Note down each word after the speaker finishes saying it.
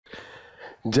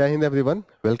Jai Hind everyone,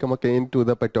 welcome again to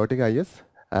the Patriotic IAS,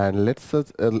 and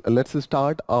let's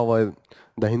start our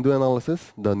the Hindu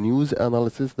analysis, the news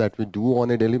analysis that we do on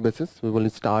a daily basis. We will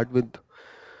start with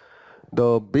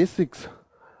the basics,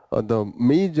 the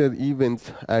major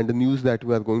events and the news that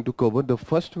we are going to cover. The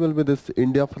first will be this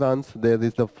India-France. There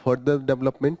is the further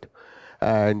development,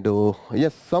 and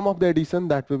yes, some of the addition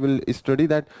that we will study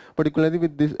that particularly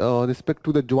with this respect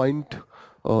to the joint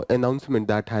announcement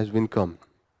that has been come.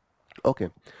 Okay.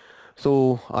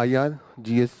 So IR,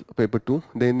 GS paper 2,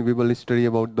 then we will study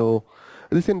about the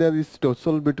recent there is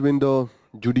tussle between the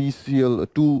judicial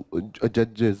two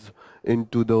judges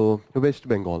into the West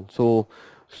Bengal. So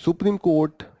Supreme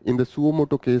Court in the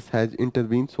Suomoto case has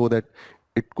intervened so that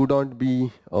it could not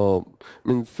be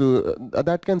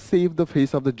that can save the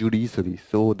face of the judiciary.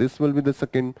 So this will be the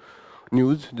second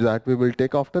news that we will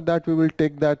take. After that we will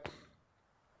take that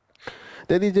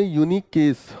there is a unique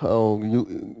case.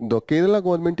 The Kerala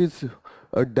government is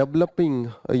developing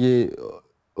a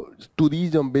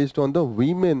tourism based on the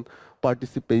women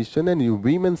participation and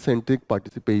women-centric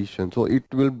participation. So it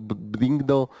will bring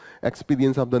the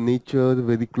experience of the nature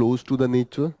very close to the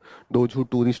nature. Those who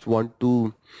tourists want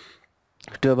to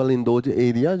travel in those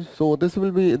areas. So this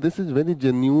is very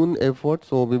genuine effort.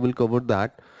 So we will cover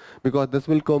that because this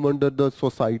will come under the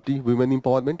society women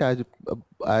empowerment as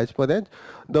per as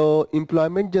the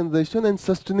employment generation and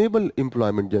sustainable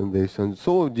employment generation.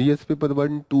 So GS paper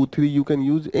 1, 2, 3 you can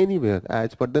use anywhere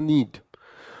as per the need.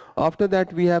 After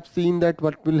that we have seen that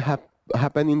what will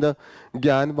happen in the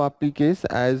Gyanvapi case,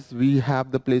 as we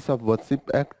have the place of worship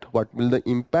act. What will the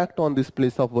impact on this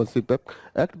place of worship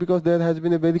act, because there has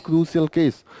been a very crucial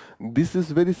case. This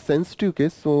is very sensitive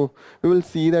case, so we will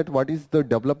see that what is the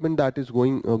development that is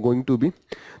going to be.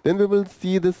 Then we will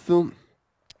see this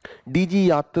Digi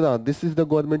Yatra. This is the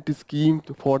government scheme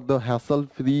for the hassle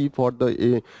free, for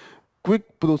the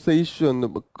quick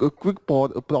procession, quick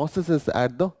processes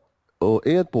at the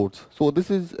airports. So this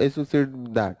is associated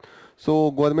with that.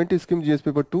 So government scheme GS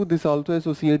paper 2, this also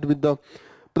associated with the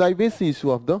privacy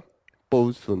issue of the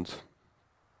persons.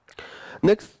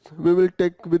 Next we will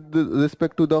take with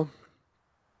respect to the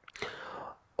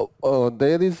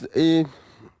there is a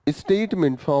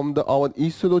statement from our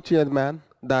ISRO chairman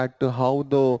that how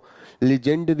the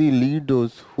legendary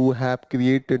leaders who have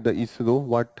created the ISRO,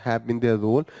 what have been their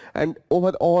role, and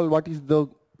overall what is the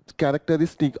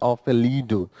characteristic of a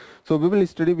leader. So we will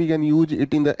study, we can use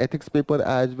it in the ethics paper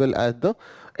as well as the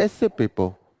essay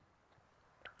paper.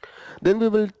 Then we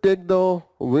will take the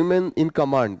women in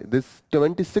command. This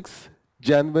 26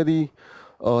 January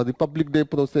Republic Day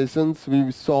processions,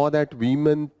 we saw that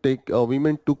women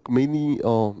took many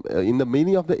in the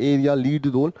many of the area lead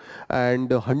role, and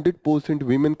 100%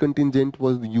 women contingent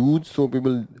was used. So we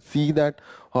will see that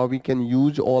how we can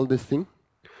use all this thing.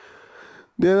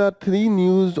 There are 3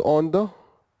 news on the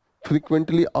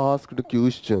frequently asked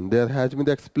question. There has been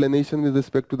the explanation with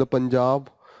respect to the Punjab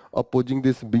opposing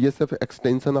this BSF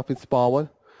extension of its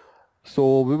power.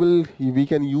 So we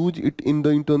can use it in the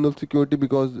internal security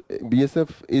because BSF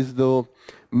is the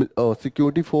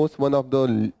security force, one of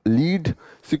the lead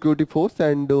security force,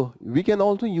 and we can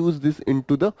also use this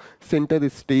into the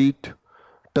center-state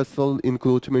tussle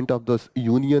encroachment of the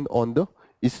union on the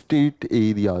state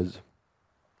areas.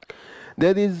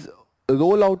 There is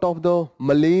rollout of the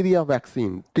malaria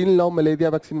vaccine. Till now malaria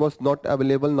vaccine was not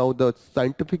available. Now the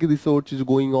scientific research is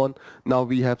going on. Now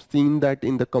we have seen that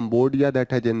in the Cambodia that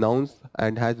has announced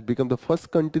and has become the first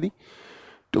country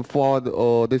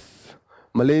for this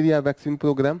malaria vaccine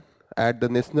program at the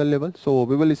national level. So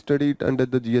we will study it under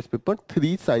the GS paper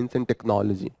 3, science and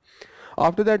technology.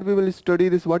 After that we will study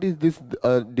this, what is this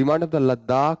demand of the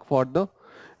Ladakh for the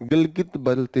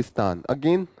Gilgit-Baltistan.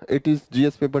 Again, it is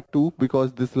GS paper 2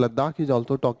 because this Ladakh is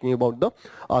also talking about the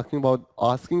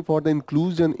asking for the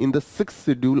inclusion in the 6th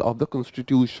schedule of the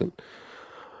constitution.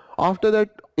 After that,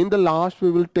 in the last,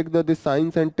 we will take the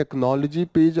science and technology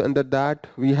page. Under that,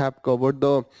 we have covered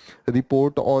the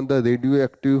report on the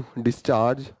radioactive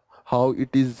discharge, how it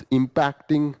is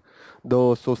impacting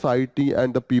the society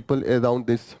and the people around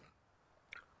this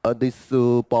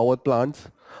power plants.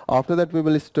 After that, we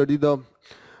will study the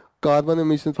carbon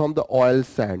emission from the oil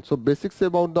sand. So basics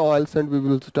about the oil sand, we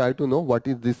will try to know what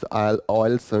is this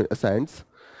oil sands.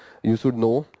 You should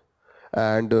know,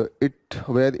 and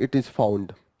where it is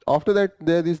found. After that,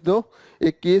 there is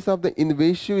a case of the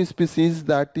invasive species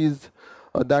that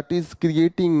is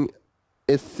creating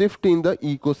a shift in the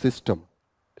ecosystem.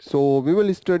 So we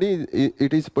will study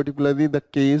it is particularly the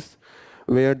case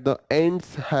where the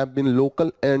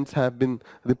local ants have been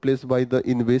replaced by the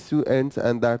invasive ants,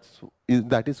 and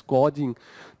that is causing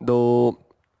the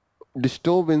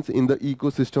disturbance in the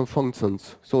ecosystem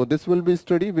functions. So this will be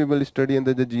study, we will study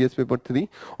under the GS paper 3.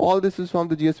 All this is from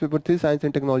the GS paper 3, Science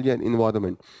and Technology and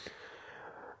Environment.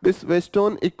 This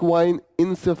Western equine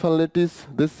encephalitis,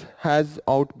 this has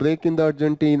outbreak in the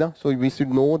Argentina. So we should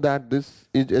know that this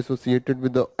is associated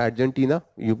with the Argentina.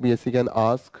 UPSC can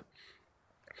ask,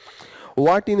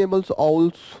 what enables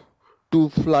owls to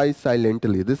fly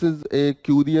silently? This is a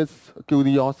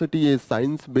curiosity, a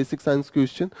science, basic science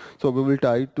question. So we will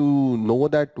try to know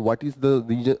that what is the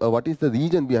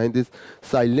reason behind this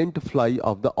silent fly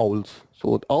of the owls.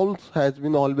 So owls has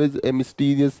been always a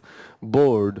mysterious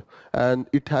bird, and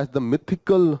it has the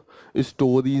mythical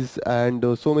stories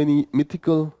and so many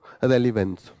mythical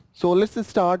relevance. So let's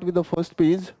start with the first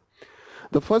page.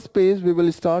 The first page we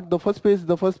will start. The first page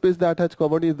that has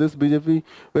covered is this BJP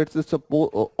versus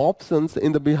options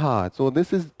in the Bihar. So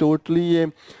this is totally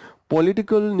a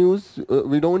political news.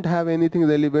 We don't have anything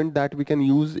relevant that we can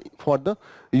use for the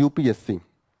UPSC.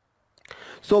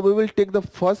 So we will take the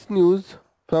first news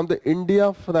from the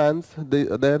India-France.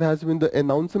 There has been the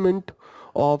announcement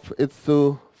of its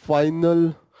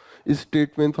final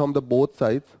statement from the both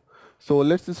sides. So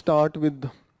let's start with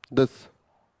this.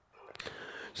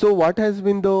 So what has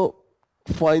been the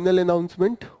final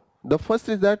announcement? The first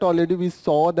is that already we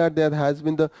saw that there has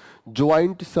been the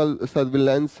joint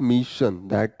surveillance mission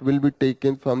that will be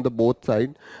taken from the both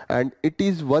sides, and it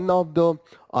is one of the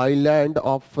island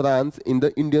of France in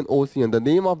the Indian Ocean. The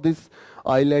name of this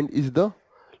island is the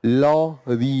La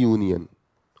Réunion.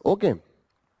 Okay.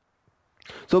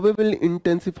 So we will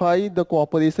intensify the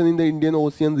cooperation in the Indian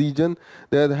Ocean region.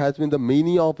 There has been the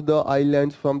many of the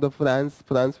islands from the France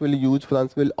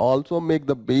will also make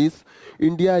the base,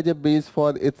 India as a base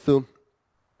for its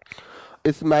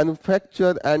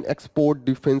manufacture and export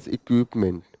defense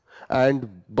equipment. And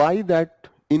by that,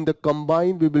 in the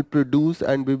combined, we will produce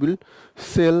and we will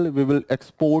sell, we will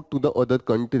export to the other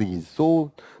countries.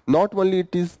 So not only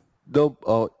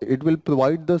it will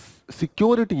provide the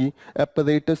security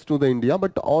apparatus to the India,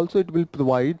 but also it will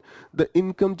provide the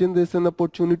income generation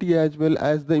opportunity as well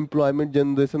as the employment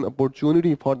generation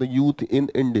opportunity for the youth in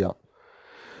India.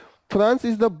 France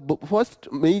is the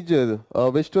first major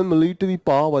Western military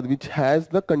power which has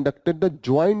conducted the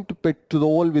joint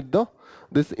patrol with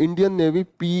this Indian Navy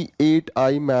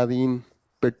P-8I Marine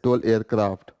patrol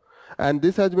aircraft, and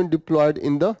this has been deployed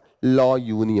in the La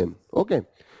Union. Okay,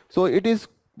 so it is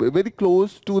very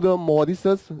close to the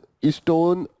Mauritius,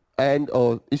 Eastern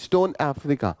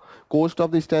Africa, coast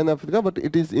of the Eastern Africa, but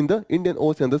it is in the Indian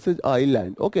Ocean. This is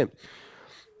island. Okay.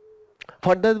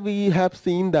 Further, we have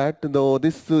seen that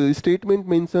this statement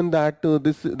mentioned that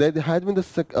there has been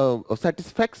the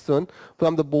satisfaction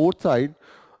from the both sides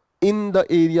in the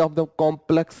area of the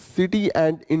complexity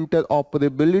and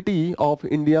interoperability of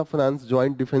India-France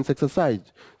joint defense exercise.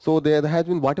 So there has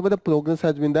been, whatever the progress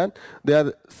has been done, they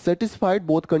are satisfied,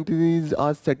 both countries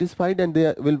are satisfied, and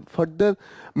they will further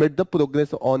make the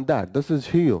progress on that. This is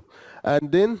here.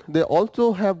 And then they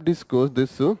also have discussed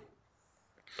this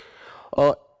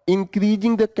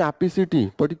increasing the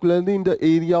capacity, particularly in the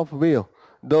area of where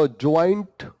the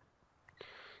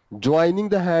joining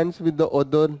the hands with the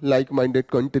other like-minded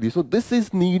countries. So this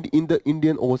is need in the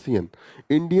Indian Ocean,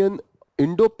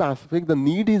 Indo-Pacific. The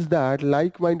need is that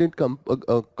like-minded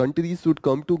countries should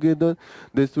come together,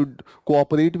 they should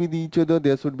cooperate with each other,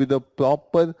 there should be the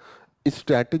proper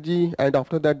strategy, and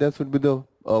after that there should be the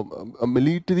a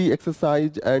military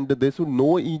exercise, and they should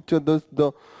know each other's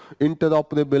the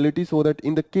interoperability, so that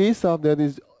in the case of there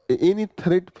is any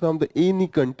threat from any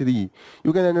country,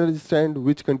 you can understand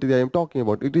which country I am talking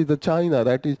about. It is the China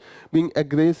that is being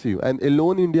aggressive, and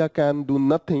alone India can do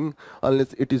nothing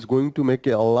unless it is going to make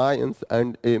an alliance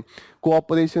and a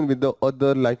cooperation with the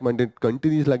other like-minded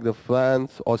countries like the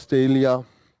France, Australia,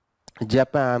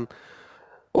 Japan.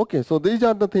 Okay, so these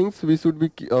are the things we should be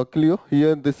clear.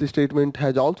 Here this statement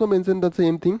has also mentioned the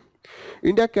same thing.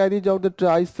 India carries out the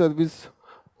tri-service.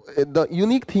 The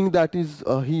unique thing that is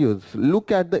here,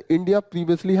 look at the India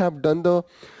previously have done the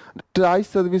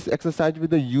tri-service exercise with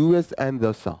the US and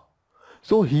Russia.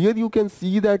 So here you can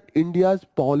see that India's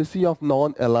policy of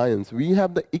non-alliance, we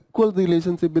have the equal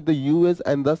relationship with the US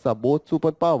and Russia, both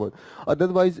superpower.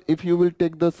 Otherwise, if you will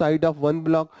take the side of one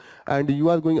bloc and you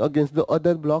are going against the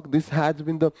other bloc, this has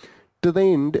been the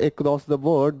trend across the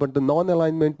world, but the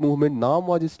non-alignment movement now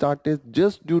was started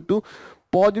just due to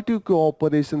positive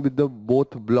cooperation with the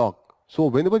both bloc. So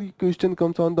whenever the question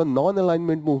comes on the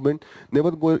non-alignment movement,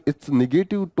 never go its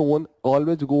negative tone,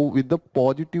 always go with the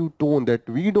positive tone that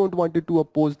we don't want to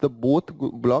oppose the both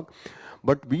bloc,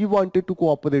 but we wanted to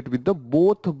cooperate with the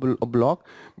both bloc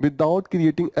without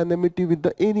creating enmity with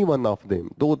the any one of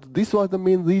them. Though this was the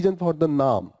main reason for the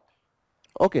name.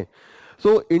 Okay,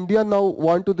 so India now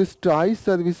want to this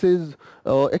tri-services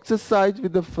exercise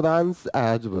with the France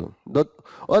as well. The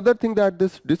other thing that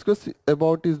this discuss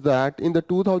about is that in the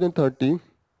 2030,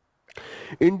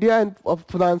 India and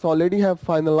France already have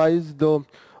finalized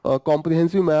the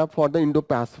comprehensive map for the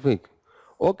Indo-Pacific.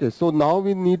 Okay, so now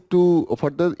we need to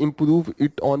further improve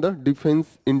it on the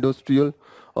defense industrial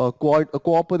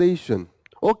cooperation.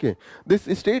 Okay, this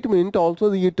statement also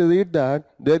reiterate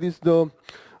that there is the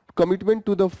commitment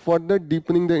to the further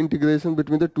deepening the integration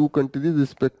between the two countries'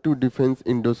 respective defense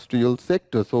industrial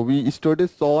sector. So we yesterday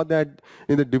saw that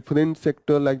in the different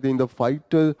sector, like in the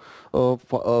fighter,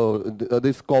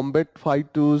 this combat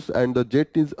fighters and the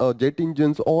jet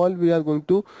engines, all we are going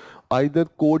to either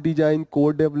co-design,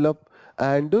 co-develop,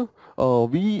 and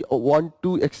we want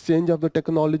to exchange of the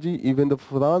technology. Even the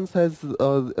France has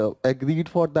agreed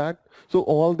for that. So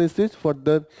all this is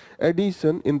further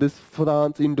addition in this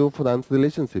Indo-France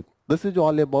relationship. This is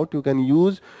all about, you can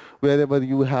use wherever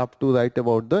you have to write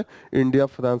about the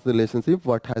India-France relationship,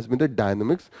 what has been the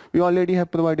dynamics. We already have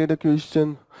provided a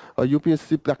question, a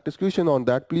UPSC practice question on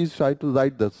that. Please try to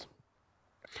write this.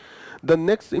 The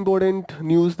next important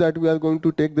news that we are going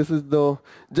to take, this is the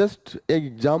just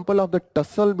example of the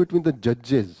tussle between the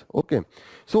judges. Okay,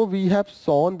 so we have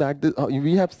seen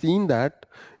that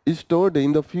yesterday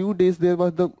in the few days there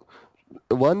was the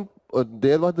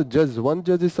judge. One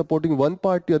judge is supporting one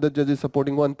party, other judge is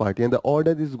supporting one party, and the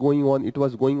order is going on. It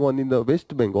was going on in the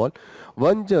West Bengal.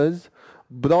 One judge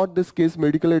brought this case,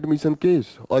 medical admission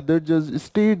case. Other judge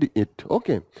stayed it.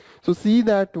 Okay, so see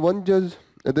that one judge.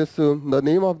 The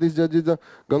name of this judge is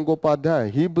Gyanvapi.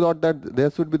 He brought that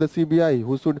there should be the CBI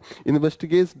who should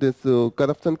investigate this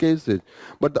corruption cases.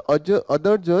 But the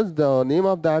other judge, the name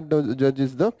of that judge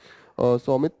is the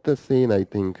Amit Sen, I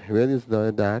think. Where is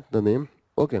the name?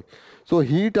 Okay, so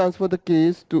he transferred the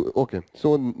case to. Okay,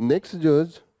 so next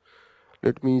judge,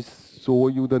 let me show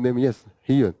you the name. Yes,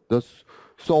 here the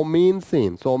Somain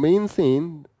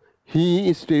Sen.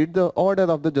 He stated the order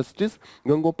of the Justice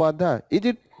Gyanvapi. Is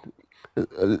it?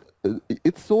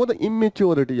 It's so the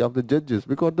immaturity of the judges,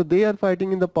 because they are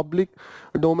fighting in the public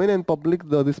domain, and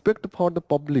the respect for the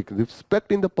public, respect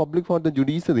in the public for the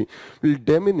judiciary will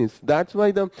diminish. That's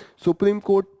why the Supreme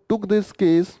Court took this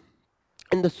case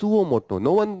in the suo motu.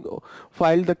 No one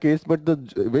filed the case, but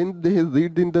when they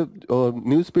read in the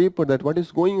newspaper that what is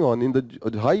going on in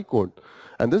the High Court,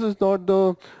 and this is not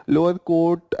the lower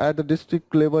court at the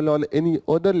district level or any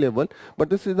other level, but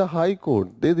this is the High Court.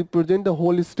 They represent the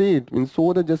whole state, and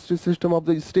so the justice system of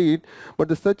the state,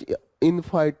 but such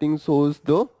infighting shows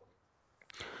the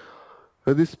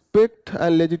respect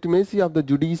and legitimacy of the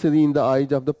judiciary in the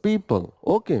eyes of the people.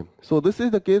 Okay, so this is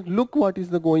the case. Look what is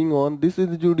the going on. This is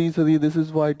the judiciary, this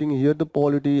is fighting. Here the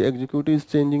polity, executive is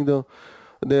changing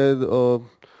their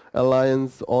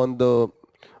alliance on the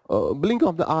blink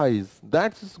of the eyes.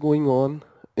 That's going on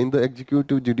in the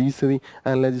executive, judiciary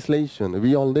and legislation.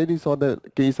 We already saw the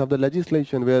case of the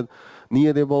legislation where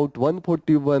near about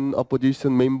 141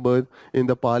 opposition member in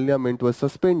the parliament was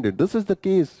suspended. This is the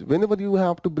case. Whenever you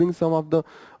have to bring some of the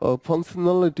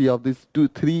functionality of these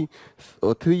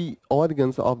three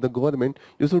organs of the government,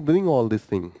 you should bring all these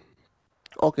things.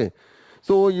 Okay,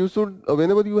 so you should,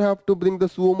 whenever you have to bring the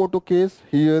suo motu case,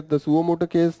 here the suo motu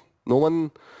case, no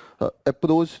one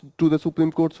approach to the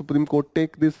Supreme Court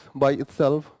take this by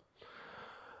itself.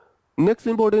 Next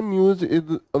important news is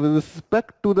with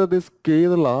respect to this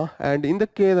Kerala, and in the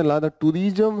Kerala the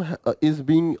tourism is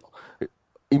being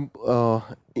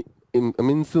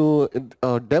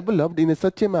developed in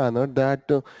such a manner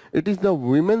that it is the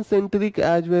women centric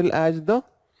as well as the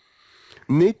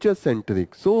nature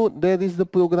centric. So there is the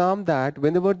program that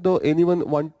whenever anyone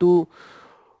want to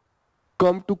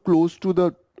come too close to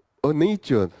the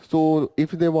nature, so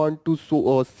if they want to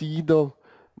see the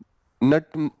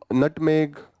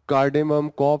nutmeg, cardamom,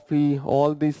 coffee,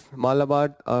 all these Malabar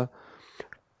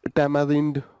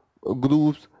tamarind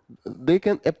groups, they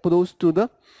can approach to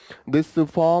this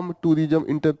farm tourism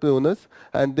entrepreneurs,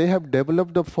 and they have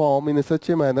developed the farm in such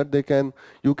a manner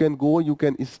you can go, you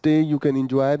can stay, you can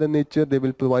enjoy the nature. They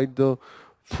will provide the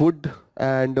food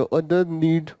and other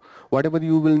need, whatever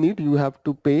you will need, you have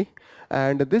to pay.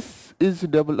 And this is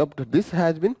developed, this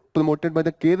has been promoted by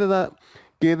the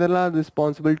Kerala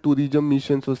Responsible Tourism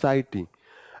Mission Society.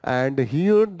 And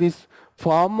here these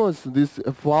farmers, these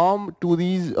farm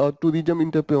tourism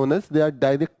entrepreneurs, they are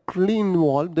directly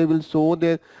involved. They will show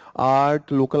their art,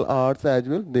 local arts as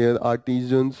well, their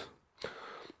artisans,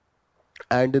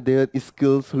 and their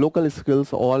skills, local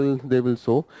skills, all they will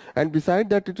show. And beside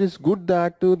that, it is good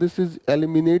that this is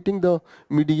eliminating the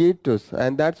mediators,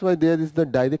 and that's why there is the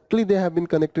directly they have been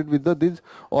connected with this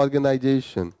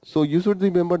organization. So you should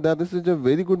remember that this is a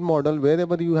very good model.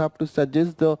 Wherever you have to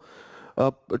suggest the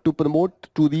uh, to promote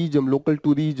tourism, local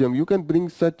tourism, you can bring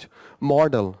such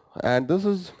model, and this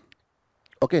is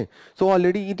okay. So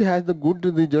already it has the good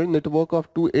result. Network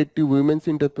of 280 women's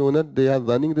entrepreneurs. They are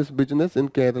running this business in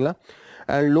Kerala,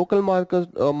 and local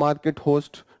market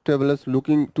host travelers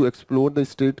looking to explore the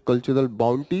state cultural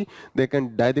bounty. They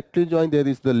can directly join. There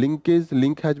is the linkage.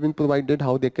 Link has been provided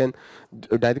how they can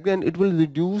directly, and it will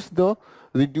reduce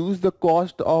the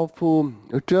cost of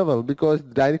travel, because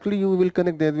directly you will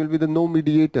connect. There will be the no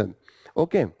mediator.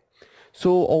 Okay.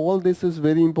 So all this is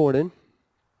very important.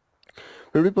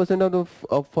 50% of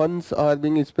the funds are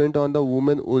being spent on the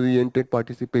women-oriented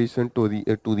participation to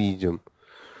tourism.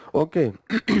 Okay,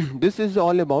 this is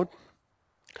all about.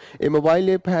 A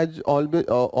mobile app has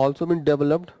also been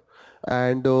developed,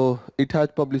 and it has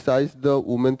publicized the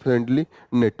women-friendly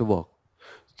network.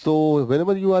 So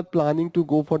whenever you are planning to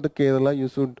go for the Kerala, you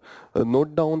should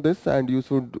note down this, and you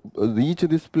should reach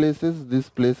these places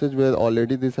where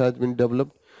already this has been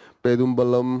developed.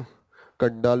 Pedumbalam,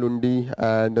 Kaddalundi,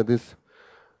 and this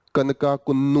Kanaka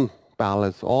Kunnu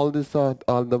Palace. All these are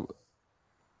the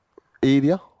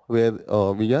area where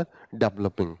we are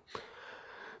developing.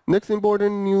 Next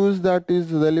important news that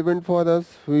is relevant for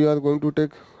us, we are going to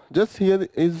take. Just here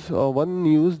is one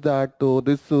news that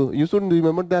you should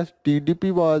remember that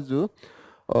TDP was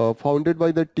founded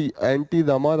by the N.T.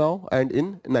 Ramarao and in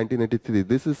 1983.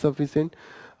 This is sufficient.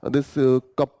 This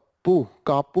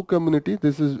Kapu community.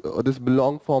 This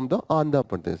belong from the Andhra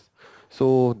Pradesh.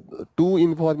 So two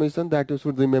information that you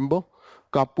should remember.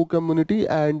 Kapu community,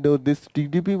 and this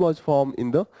TDP was formed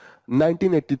in the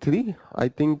 1983. I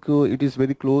think it is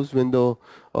very close when the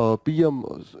PM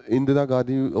Indira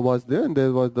Gandhi was there, and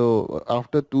there was the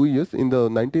after 2 years in the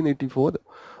 1984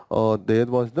 there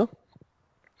was the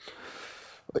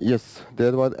yes,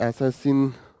 there was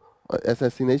assassination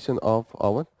of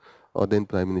our then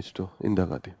Prime Minister Indira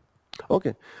Gandhi.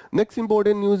 Okay. Next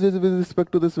important news is with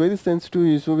respect to this very sensitive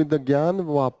issue with the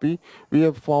Gyanvapi. We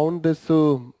have found this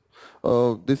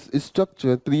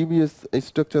structure, previous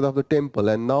structure of the temple,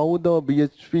 and now the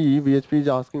BHP is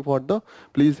asking for the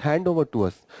please hand over to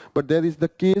us. But there is the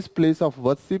case place of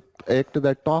worship act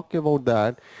that talk about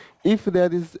that. If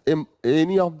there is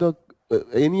any of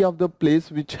the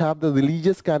place which have the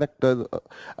religious character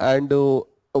and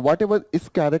whatever its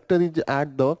character is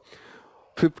at the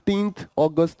 15th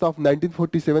August of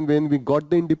 1947 when we got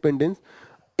the independence,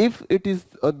 if it is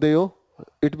there,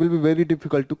 it will be very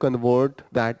difficult to convert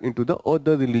that into the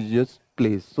other religious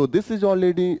place. So this is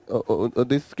already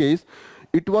this case.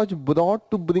 It was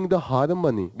brought to bring the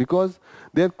harmony, because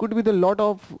there could be a lot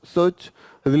of such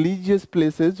religious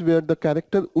places where the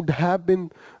character would have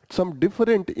been some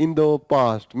different in the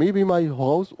past. Maybe my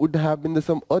house would have been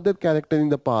some other character in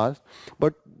the past,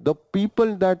 but the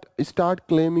people that start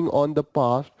claiming on the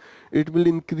past, it will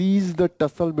increase the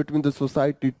tussle between the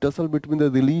society, tussle between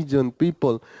the religion,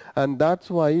 people, and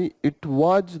that's why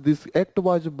this act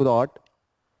was brought.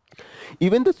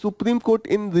 Even the Supreme Court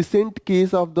in recent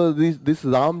case of this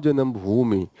Ram Janam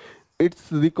Bhoomi,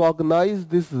 it's recognized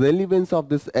this relevance of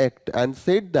this act and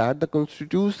said that the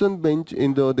constitution bench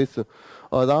in this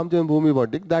Ram Janam Bhoomi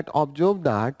verdict that observed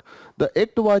that the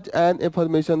act was an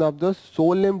affirmation of the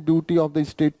solemn duty of the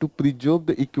state to preserve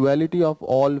the equality of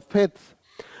all faiths,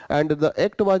 and the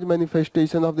act was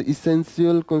manifestation of the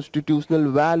essential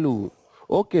constitutional value.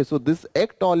 Okay, so this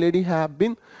act already have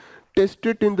been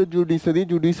tested in the judiciary.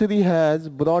 Judiciary has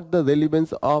brought the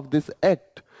relevance of this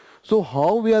act. So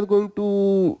how we are going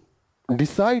to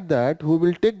decide that who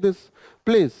will take this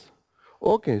place?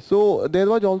 Okay, so there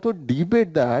was also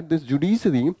debate that this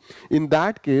judiciary in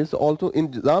that case, also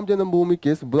in Ram Janambhoomi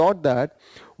case, brought that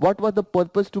what was the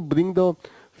purpose to bring the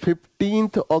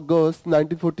 15th August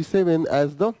 1947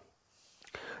 as the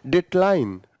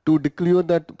deadline to declare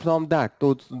that from that.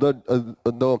 So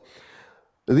the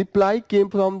reply came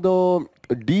from the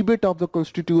debate of the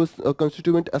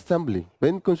constituent assembly,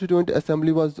 when constituent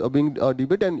assembly was being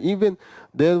debate, and even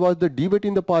there was the debate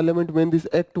in the parliament when this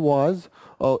act was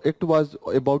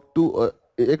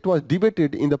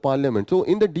debated in the parliament. So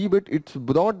in the debate it's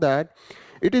brought that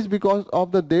it is because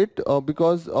of the date,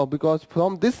 because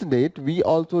from this date we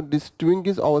also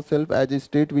distinguish ourselves as a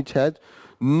state which has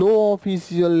no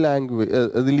official language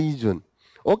religion.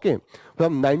 Okay,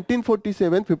 from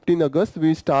 1947, 15 August,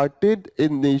 we started a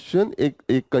nation,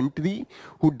 a country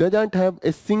who doesn't have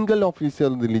a single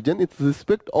official religion. It's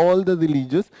respect all the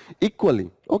religions equally.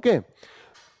 Okay,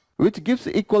 which gives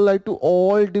equal right to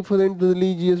all different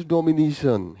religious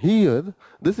domination. Here,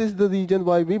 this is the reason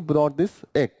why we brought this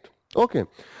act. Okay,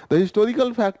 the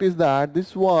historical fact is that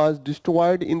this was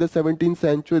destroyed in the 17th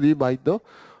century by the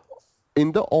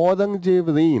in the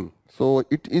Aurangzeb reign. So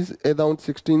it is around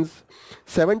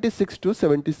 1676 to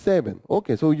 77.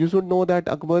 Okay, so you should know that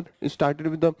Akbar started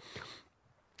with the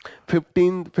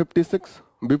 1556.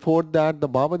 Before that, the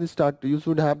Babur start. You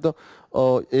should have the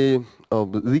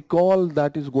recall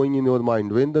that is going in your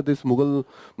mind when this Mughal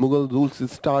rules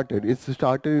is started. It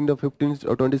started in the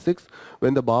 1526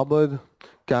 when the Babur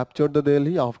captured the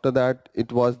Delhi. After that,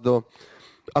 it was the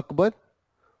Akbar.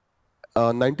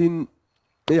 19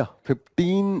 yeah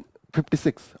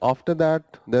 1556. After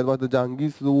that, there was the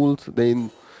Jahangir's rules. Then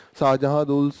Shah Jahan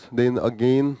rules. Then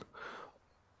again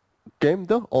came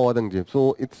the Aurangzeb.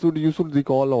 So it should you should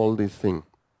recall all these things.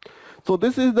 So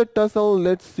this is the tussle.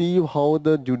 Let's see how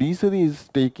the judiciary is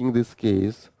taking this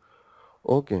case.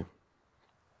 Okay.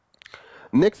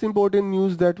 Next important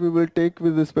news that we will take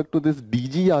with respect to this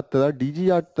Digi Yatra. Digi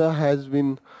Yatra has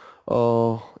been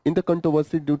in the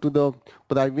controversy due to the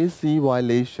privacy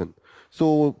violation.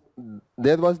 So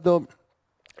there was a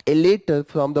letter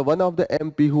from the one of the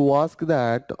MP who asked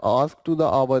to the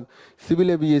our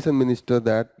civil aviation minister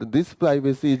that this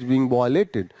privacy is being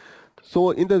violated.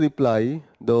 So in the reply,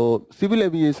 the civil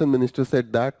aviation minister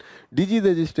said that DG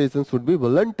registration should be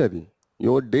voluntary.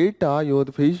 Your data, your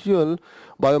facial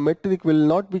biometric will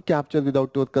not be captured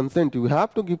without your consent. You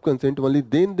have to give consent, only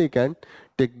then they can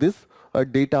take this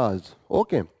data.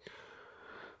 Okay.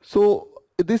 So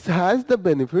this has the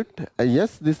benefit.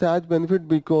 Yes, this has benefit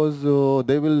because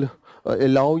they will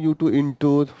allow you to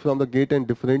enter from the gate and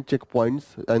different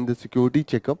checkpoints and the security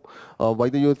checkup by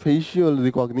your facial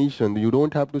recognition. You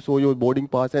don't have to show your boarding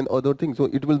pass and other things. So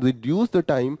it will reduce the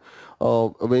time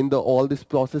when all this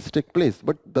process take place.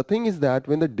 But the thing is that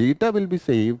when the data will be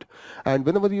saved and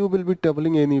whenever you will be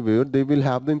traveling anywhere, they will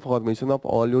have the information of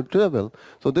all your travel.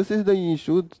 So this is the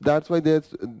issue. That's why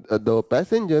there's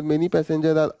many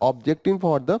passengers are objecting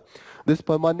for this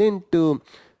permanent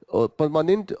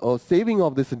saving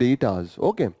of this data.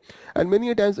 Okay, and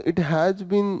many times it has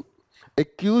been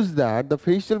accused that the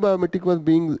facial biometric was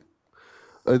being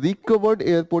recovered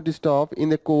airport staff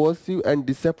in a coercive and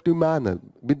deceptive manner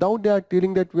without they are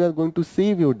telling that we are going to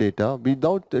save your data,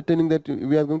 without telling that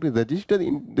we are going to register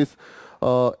in this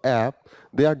app.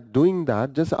 They are doing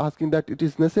that, just asking that it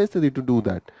is necessary to do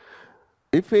that.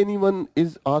 If anyone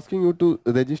is asking you to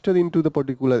register into the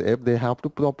particular app, they have to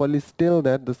properly tell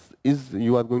that this is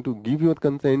you are going to give your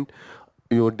consent,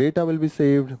 your data will be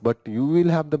saved, but you will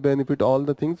have the benefit, all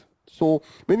the things. So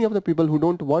many of the people who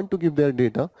don't want to give their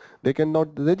data, they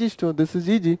cannot register. This is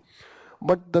easy.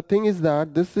 But the thing is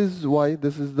that this is why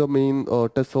this is the main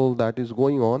tussle that is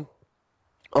going on.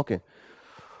 Okay.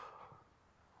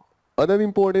 Other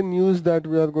important news that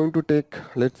we are going to take,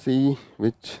 let's see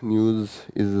which news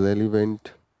is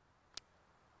relevant.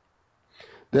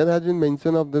 There has been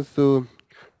mention of this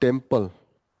temple,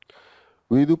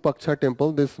 Virupaksha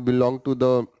temple. This belonged to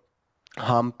the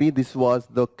Hampi. This was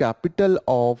the capital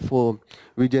of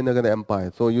Vijayanagar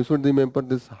Empire. So you should remember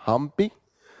this Hampi.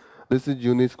 This is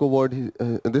UNESCO word.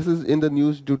 This is in the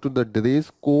news due to the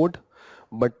dress code.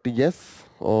 But yes,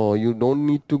 you don't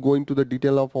need to go into the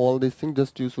detail of all these things.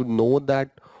 Just you should know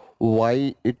that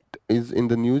why it is in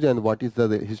the news and what is the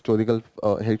historical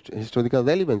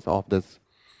relevance of this.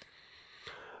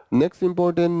 Next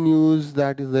important news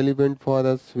that is relevant for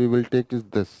us we will take is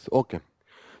this. Okay.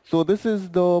 So this is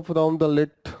from the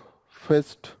Lit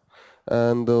Fest,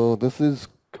 and this is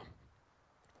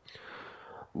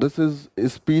a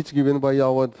speech given by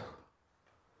our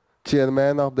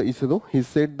chairman of the ISRO. He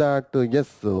said that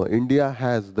yes, the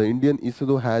Indian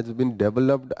ISRO has been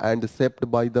developed and shaped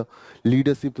by the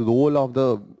leadership role of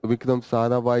the Vikram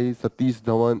Sarabhai, Satish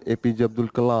Dhawan, APJ Abdul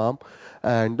Kalam,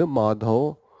 and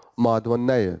Madhavan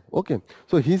Nair. Okay,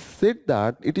 so he said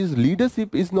that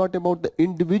leadership is not about the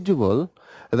individual,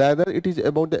 rather it is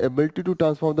about the ability to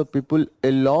transform the people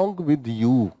along with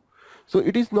you. So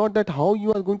it is not that how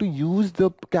you are going to use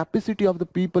the capacity of the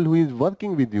people who is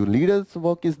working with you. Leaders'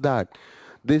 work is that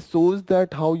they shows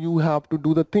that how you have to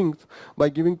do the things by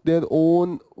giving their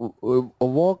own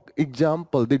work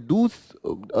example. They do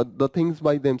the things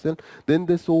by themselves. Then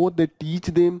they teach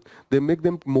them, they make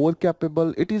them more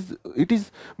capable. It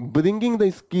is bringing the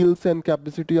skills and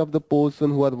capacity of the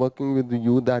person who are working with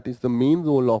you. That is the main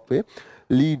role of a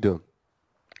leader.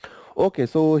 Okay,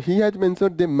 so he has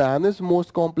mentioned they manage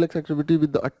most complex activity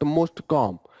with the utmost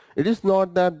calm. It is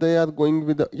not that they are going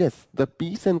with the, yes, the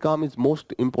peace and calm is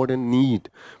most important need.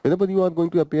 Whenever you are going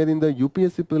to appear in the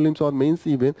UPSC prelims or mains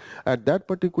event, at that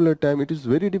particular time, it is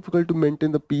very difficult to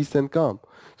maintain the peace and calm.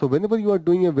 So whenever you are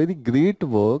doing a very great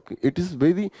work, it is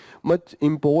very much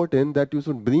important that you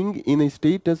should bring in a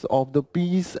status of the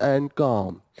peace and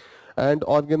calm and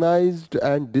organized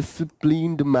and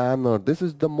disciplined manner. This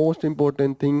is the most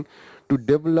important thing to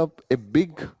develop a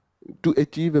big, to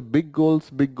achieve a big goals,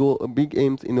 big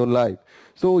aims in your life.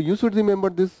 So you should remember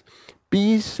this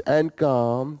peace and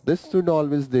calm. This should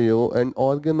always there, and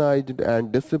organized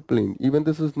and disciplined. Even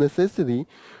this is necessary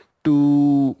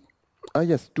to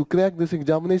yes, to crack this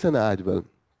examination as well.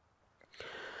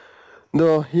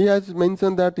 No, he has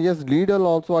mentioned that yes, leader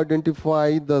also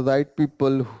identify the right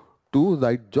people to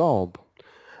right job,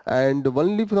 and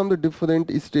only from the different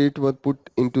state were put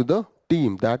into the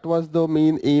team. That was the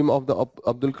main aim of the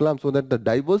Abdul Kalam, so that the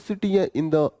diversity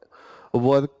in the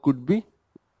work could be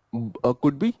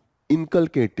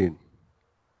inculcated.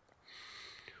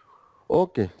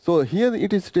 Okay, so here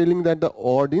it is telling that the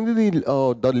ordinary,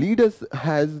 the leaders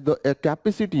has the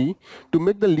capacity to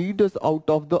make the leaders out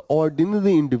of the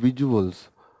ordinary individuals.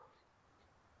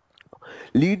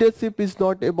 Leadership is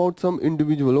not about some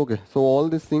individual. Okay, so all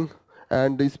this thing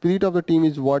and the spirit of the team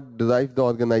is what drives the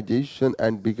organization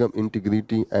and become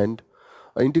integrity and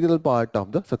an integral part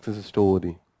of the success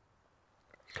story.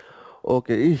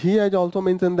 Okay, he has also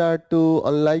mentioned that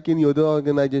unlike in other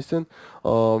organization,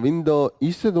 in the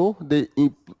ISRO,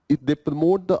 if they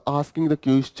promote the asking the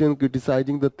question,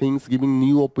 criticizing the things, giving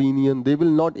new opinion. They will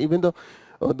not even the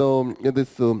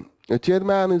this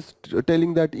chairman is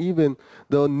telling that even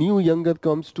the new younger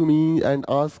comes to me and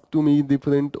asks to me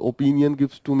different opinion,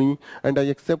 gives to me, and I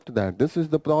accept that. This is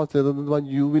the process. Otherwise,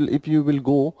 you will, if you will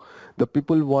go, the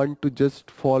people want to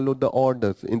just follow the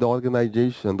orders in the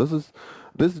organization.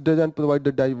 This doesn't provide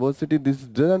the diversity. This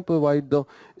doesn't provide the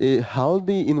a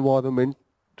healthy environment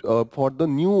for the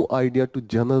new idea to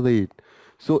generate.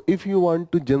 So if you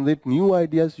want to generate new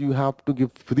ideas, you have to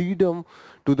give freedom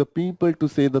to the people to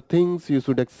say the things. You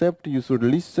should accept, you should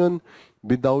listen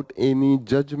without any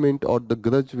judgment or the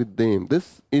grudge with them.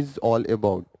 This is all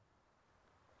about.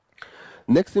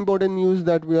 Next important news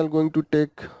that we are going to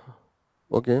take.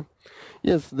 Okay.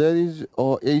 Yes, there is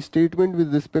a statement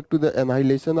with respect to the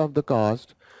annihilation of the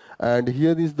caste, and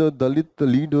here is the Dalit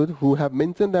leader who have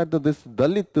mentioned that this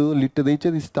Dalit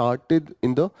literature started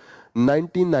in the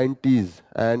 1990s,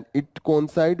 and it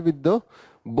coincide with the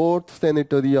birth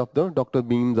centenary of the Dr.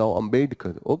 Bhimrao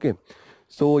Ambedkar. Okay,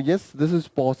 so yes, this is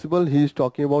possible. He is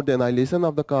talking about the annihilation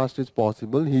of the caste is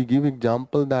possible. He give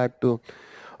example that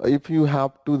if you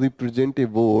have to represent a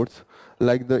votes,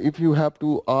 like the if you have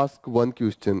to ask one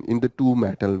question in the two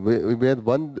metal where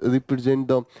one represent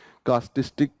the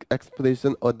castistic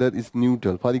expression, other is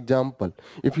neutral. For example,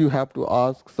 if you have to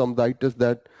ask some writers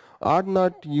that are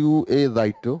not you a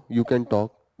writer, you can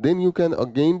talk, then you can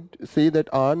again say that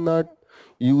are not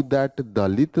you that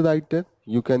Dalit writer,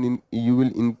 you can you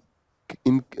will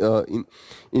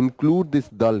include this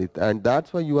Dalit, and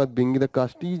that's why you are bringing the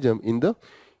casteism in the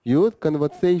your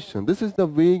conversation. This is the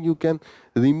way you can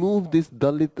remove this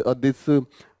Dalit, this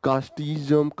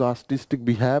casteism, casteistic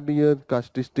behavior,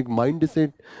 casteistic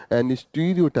mindset and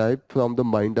stereotype from the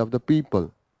mind of the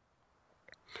people.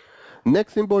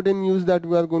 Next important news that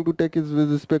we are going to take is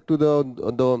with respect to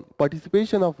the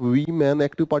participation of women,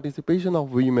 active participation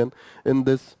of women in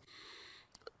this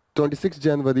 26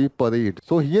 January parade.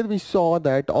 So here we saw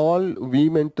that all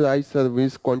women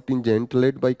tri-service contingent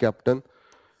led by Captain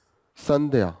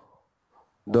Sandhya,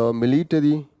 the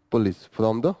military police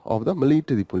from the of the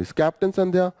military police. Captain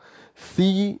Sandhya,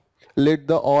 she led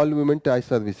the all women tri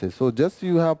services. So just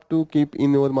you have to keep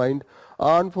in your mind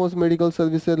Armed Force Medical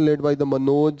Services led by the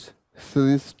Manoj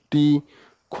Srishti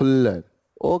Khullar.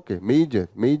 Okay, Major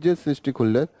Srishti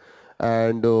Khullar.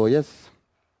 And yes,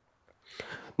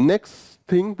 next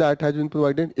thing that has been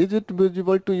provided, is it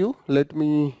visible to you? Let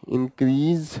me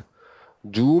increase,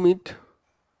 zoom it.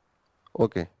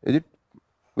 Okay, is it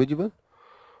visible?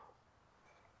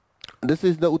 This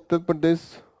is the Uttar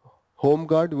Pradesh Home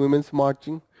Guard women's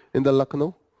marching in the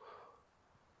Lucknow.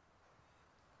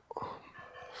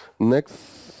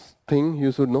 Next thing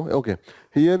you should know. Okay,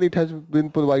 here it has been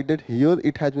provided. Here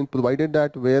it has been provided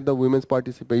that where the women's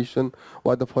participation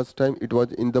was the first time. It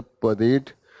was in the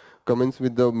parade, commence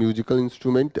with the musical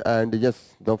instrument, and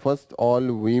yes, the first all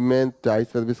women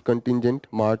tri-service contingent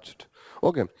marched.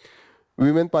 Okay,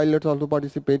 women pilots also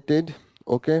participated.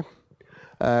 Okay,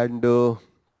 and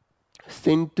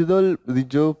Central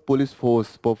Reserve Police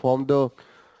Force performed the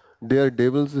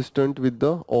Daredevil's stunt with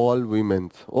the all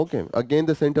women's. Okay, again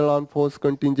the Central Armed Force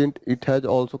contingent, it has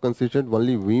also consisted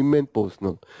only women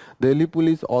personnel. Delhi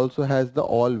Police also has the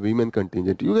all women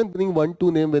contingent. You can bring one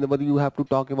two name whenever you have to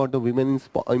talk about the women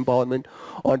empowerment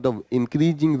or the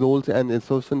increasing roles and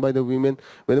assertion by the women.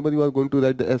 Whenever you are going to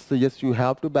write the essay, yes, you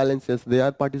have to balance. Yes, they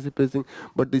are participating,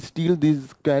 but still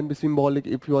this can be symbolic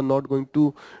if you are not going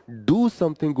to do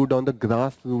something good on the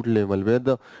grassroots level, where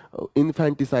the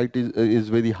infanticide is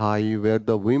very high, where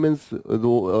the women's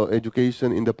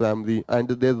education in the primary and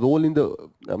their role in the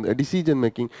decision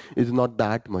making is not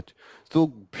that much.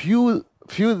 So few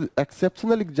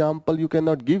exceptional example you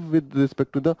cannot give with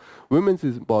respect to the women's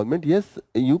empowerment. Yes,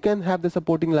 you can have the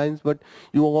supporting lines, but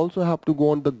you also have to go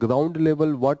on the ground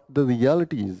level what the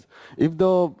reality is. If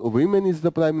the women is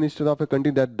the prime minister of a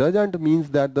country, that doesn't means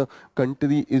that the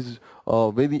country is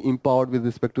very empowered with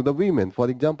respect to the women. For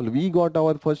example, we got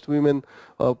our first women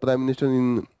prime minister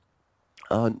in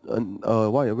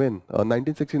why when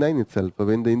 1969 itself,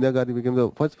 when the Indira Gandhi became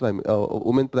the first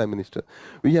women prime minister.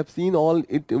 We have seen all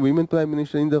it women prime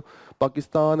minister in the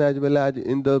Pakistan as well as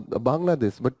in the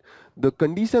Bangladesh, but the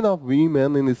condition of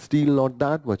women is still not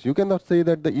that much. You cannot say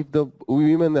that if the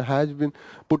women has been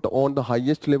put on the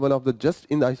highest level of the just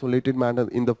in the isolated manner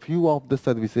in the few of the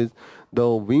services, the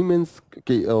women's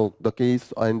the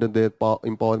case and their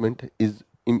empowerment is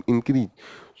increased.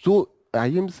 So I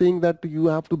am saying that you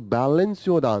have to balance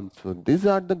your answer. These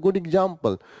are the good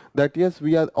example that yes,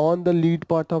 we are on the lead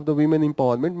part of the women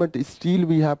empowerment, but still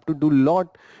we have to do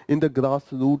lot in the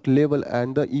grassroots level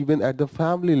and even at the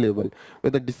family level,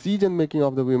 where the decision making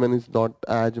of the women is not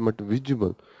as much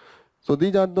visible. So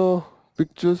these are the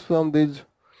pictures from this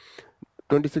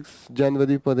 26th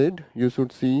January parade. You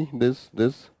should see this.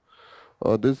 This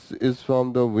is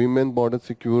from the Women Border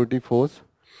Security Force,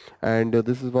 and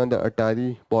this is one the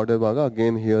Atari border baga.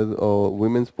 Again here,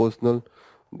 women's personnel,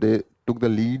 they took the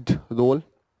lead role.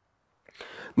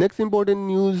 Next important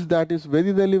news that is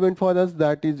very relevant for us,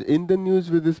 that is in the news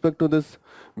with respect to this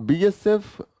BSF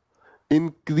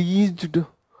increased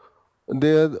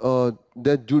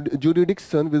their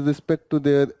jurisdiction with respect to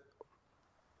their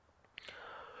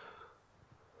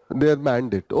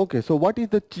mandate. Okay, so what is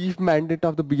the chief mandate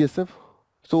of the BSF?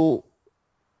 So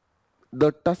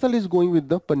the tussle is going with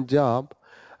the Punjab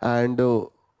and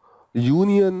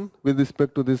union with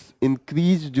respect to this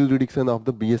increased jurisdiction of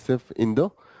the BSF in the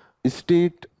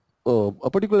state.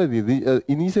 Particularly,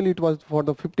 initially it was for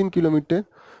the 15 kilometer.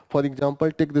 For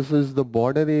example, take this is the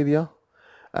border area,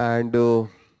 and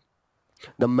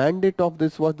the mandate of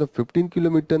this was the 15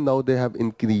 kilometer. Now they have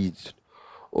increased.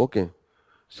 Okay,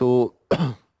 so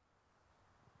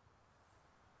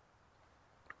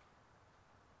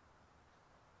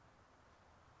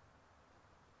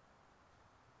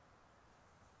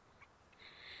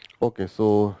okay,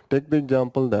 so take the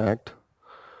example that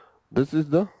this is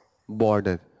the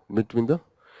border between the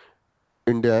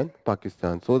India and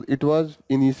Pakistan. So it was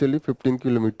initially 15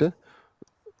 kilometer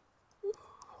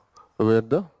where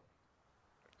the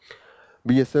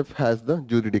BSF has the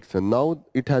jurisdiction. Now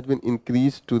it has been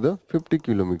increased to the 50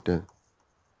 kilometer.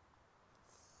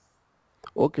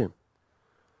 Okay.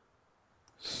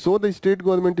 So the state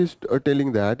government is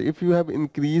telling that if you have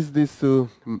increased this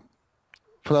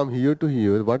from here to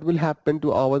here, what will happen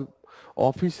to our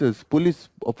officers, police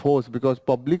force, because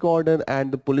public order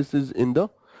and the police is in the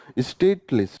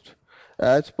state list.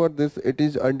 As per this, it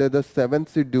is under the 7th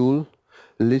schedule,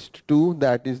 list 2,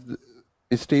 that is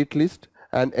the state list,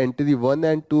 and entry 1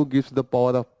 and 2 gives the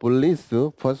power of police.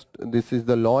 First, this is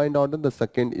the law and order, the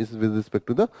second is with respect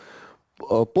to the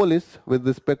police with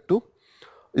respect to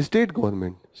state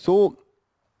government. So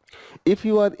if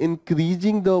you are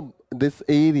increasing this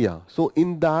area, so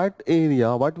in that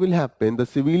area what will happen, the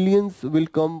civilians will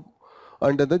come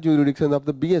under the jurisdiction of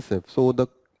the BSF. So the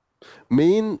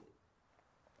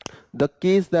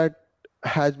case that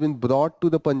has been brought to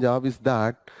the Punjab is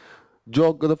that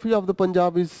geography of the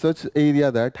Punjab is such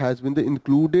area that has been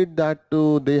included that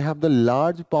they have the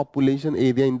large population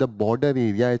area in the border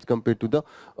area as compared to the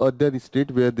other state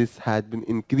where this has been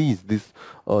increased. This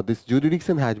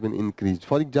jurisdiction has been increased.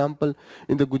 For example,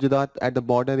 in the Gujarat at the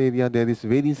border area there is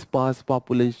very sparse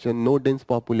population, no dense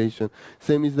population.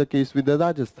 Same is the case with the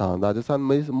Rajasthan.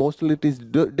 Mostly it is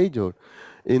desert.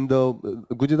 In the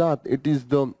Gujarat it is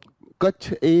the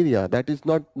Kutch area, that is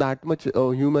not that much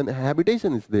human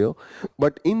habitation is there,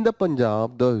 but in the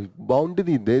Punjab, the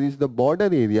boundary, there is the border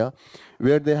area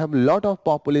where they have a lot of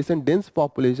population, dense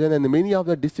population, and many of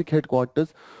the district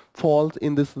headquarters falls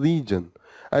in this region.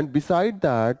 And beside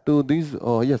that,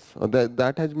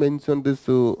 that has mentioned this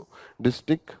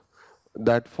district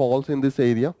that falls in this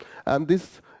area, and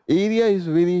this area is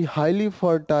very highly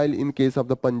fertile in case of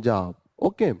the Punjab.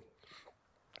 Okay.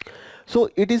 So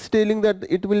it is telling that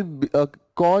it will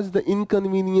cause the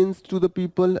inconvenience to the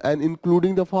people and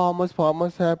including the farmers.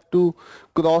 Farmers have to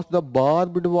cross the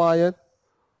barbed wire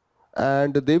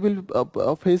and they will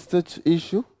face such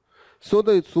issue. So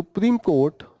the Supreme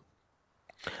Court,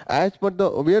 as per the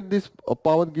where this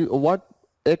power what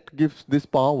act gives this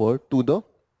power to the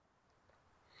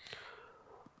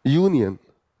union,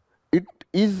 it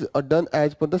is done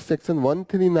as per the section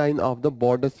 139 of the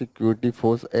Border Security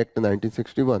Force Act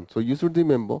 1961. So you should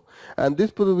remember, and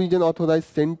this provision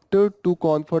authorized center to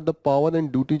confer the power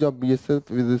and duties of BSF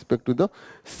with respect to the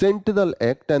central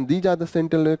act, and these are the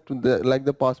central act like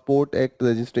the Passport Act,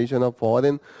 Registration of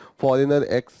Foreigner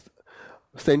Acts,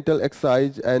 Central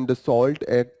Excise and the Salt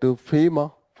Act,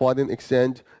 FEMA, Foreign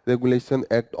Exchange Regulation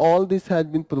Act. All this has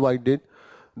been provided.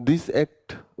 This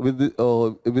act with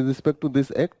respect to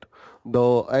this act,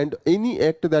 the and any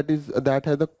act that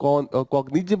has a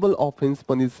cognizable offence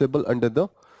punishable under the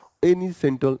any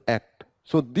central act.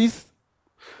 So this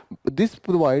act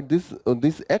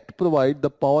provide the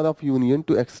power of union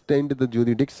to extend the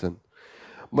jurisdiction.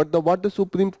 But what the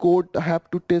Supreme Court have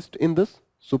to test in this?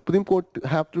 Supreme Court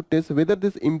have to test whether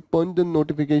this impugned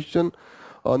notification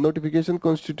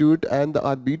constitute and the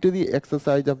arbitrary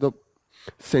exercise of the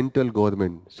central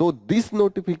government. So this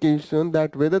notification,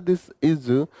 that whether this is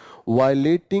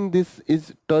violating, this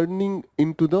is turning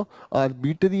into the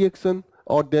arbitrary action,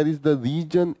 or there is the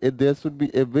reason, there should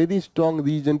be a very strong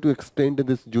reason to extend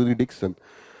this jurisdiction.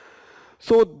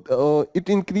 So it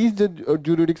increased the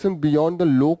jurisdiction beyond the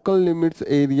local limits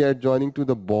area adjoining to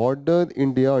the border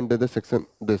India under the section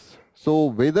this. So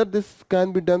whether this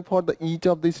can be done for the each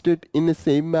of the state in the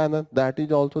same manner, that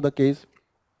is also the case.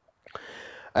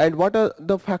 And what are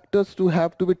the factors to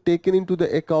have to be taken into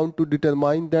the account to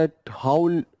determine that how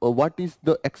what is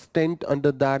the extent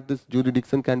under that this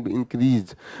jurisdiction can be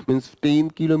increased? Means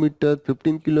 10 kilometer,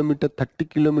 15 kilometer, 30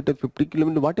 kilometer, 50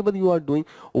 kilometer, whatever you are doing,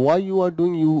 why you are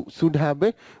doing, you should have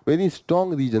a very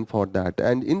strong reason for that.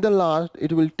 And in the last,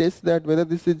 it will test that whether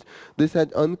this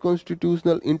has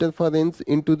unconstitutional interference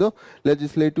into the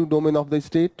legislative domain of the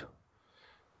state.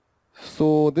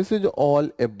 So this is all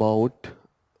about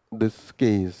this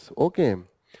case. Okay.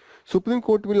 Supreme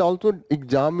Court will also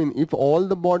examine if all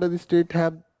the border states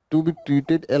have to be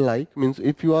treated alike. Means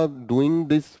if you are doing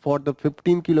this for the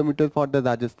 15 kilometers for the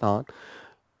Rajasthan,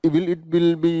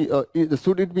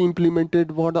 should it be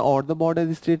implemented for the all the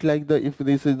border state, like the if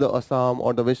this is the Assam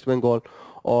or the West Bengal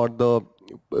or the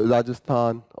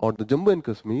Rajasthan or the Jammu and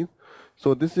Kashmir.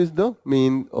 So this is the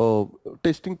main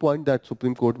testing point that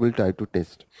Supreme Court will try to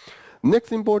test.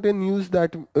 Next important news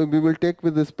that we will take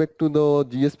with respect to the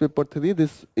GS paper 3.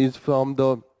 This is from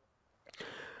the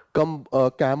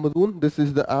Cameroon. This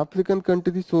is the African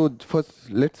country. So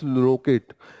first let's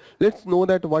locate. Let's know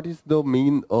that what is the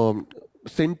main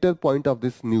center point of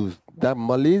this news. The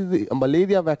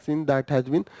malaria vaccine that has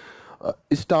been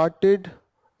started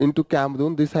into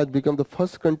Cameroon. This has become the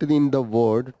first country in the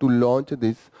world to launch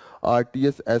this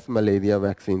RTS malaria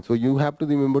vaccine. So you have to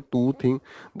remember two things.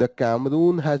 The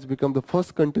Cameroon has become the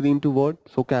first country into world.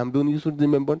 So Cameroon you should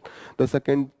remember. The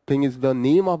second thing is the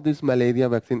name of this malaria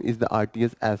vaccine is the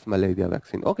RTS malaria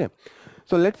vaccine. Okay.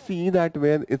 So let's see that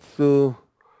where it's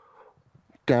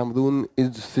Cameroon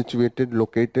is situated,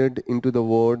 located into the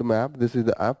world map. This is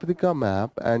the Africa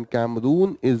map and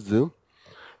Cameroon is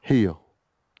here.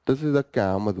 This is the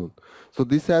Cameroon. So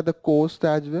this has the coast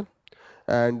as well,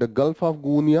 and the Gulf of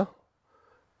Guinea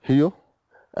here,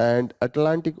 and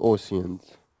Atlantic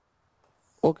Oceans.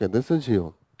 Okay, this is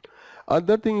here.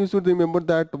 Other thing you should remember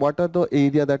that what are the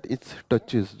area that it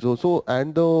touches. So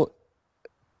and the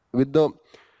with the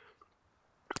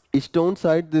eastern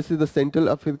side, this is the Central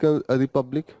African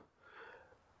Republic.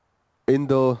 In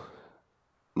the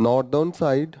northern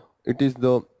side, it is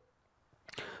the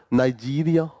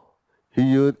Nigeria.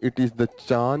 Here it is the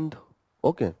Chand.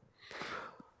 Okay.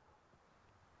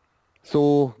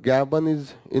 So Gabon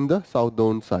is in the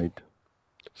southern side.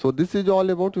 So this is all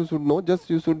about, you should know, just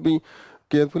you should be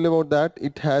careful about that.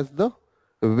 It has the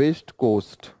west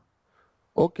coast.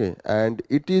 Okay, and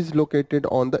it is located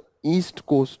on the east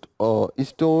coast,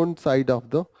 eastern side of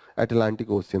the Atlantic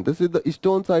Ocean. This is the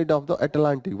eastern side of the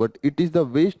Atlantic, but it is the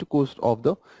west coast of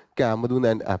the Cameroon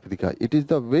and Africa. It is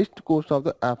the west coast of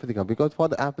the Africa, because for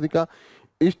the Africa,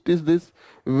 east is this,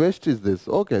 west is this.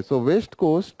 Okay, so west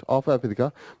coast of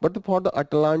Africa, but for the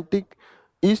Atlantic,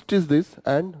 east is this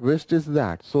and west is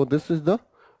that. So this is the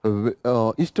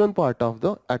eastern part of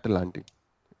the Atlantic.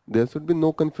 There should be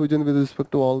no confusion with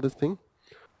respect to all this thing.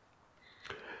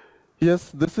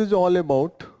 Yes, this is all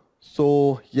about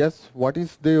So yes, what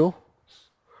is there?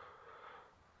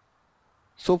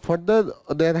 So further,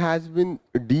 there has been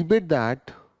debate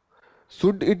that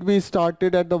should it be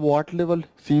started at the what level,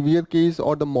 severe case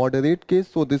or the moderate case?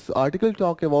 So this article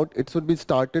talk about it should be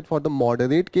started for the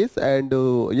moderate case, and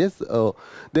yes,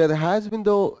 there has been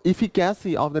the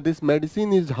efficacy of this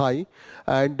medicine is high,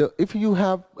 and if you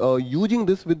have using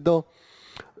this with the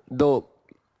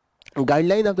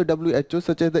guideline of the WHO,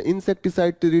 such as the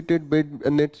insecticide treated bed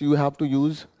nets you have to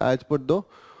use as per the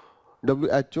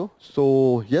WHO.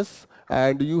 So yes,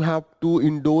 and you have to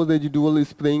indoor residual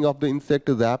spraying of the insect,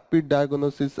 rapid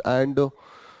diagnosis, and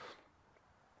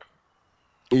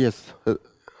yes,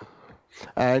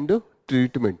 and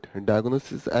treatment,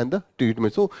 diagnosis and the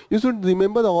treatment. So you should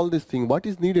remember all this thing. What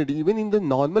is needed? Even in the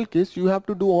normal case, you have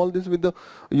to do all this with the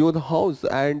your house,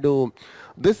 and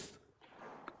this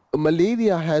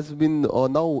malaria has been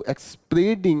now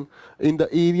spreading in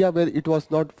the area where it was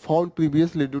not found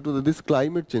previously due to this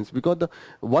climate change, because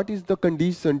what is the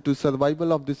condition to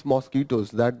survival of these mosquitoes,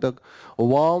 that the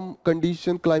warm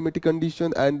condition, climatic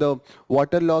condition, and the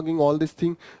water logging, all this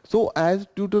thing. So as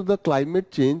due to the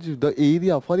climate change, the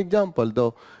area, for example,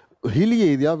 the hilly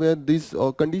area where this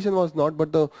condition was not,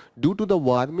 but due to the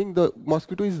warming, the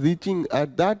mosquito is reaching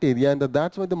at that area, and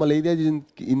that's why the malaria is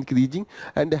increasing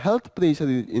and the health pressure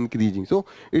is increasing. So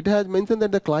it has mentioned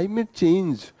that the climate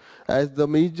change as the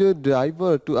major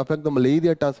driver to affect the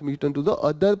malaria transmission to the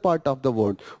other part of the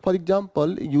world. For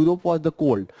example, Europe was the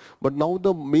cold, but now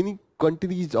the many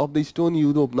countries of the Eastern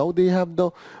Europe, now they have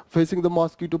the facing the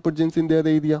mosquito presence in their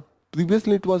area.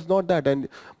 Previously it was not that, and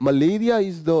malaria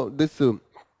is the this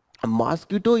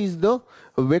mosquito is the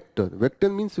vector. Vector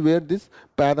means where this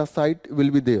parasite will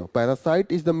be there.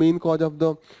 Parasite is the main cause of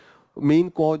the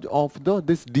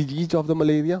this disease of the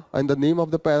malaria, and the name of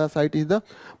the parasite is the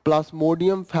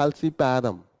Plasmodium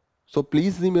falciparum. So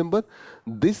please remember,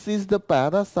 this is the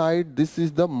parasite, this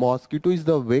is the mosquito is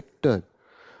the vector,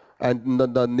 and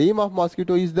the name of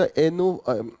mosquito is the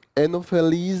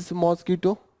Anopheles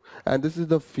mosquito, and this is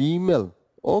the female.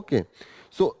 Okay,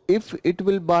 so if it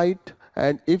will bite,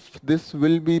 and if this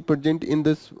will be present in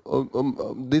this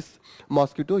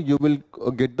mosquito, you will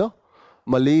get the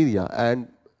malaria. And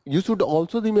you should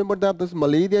also remember that this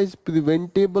malaria is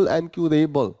preventable and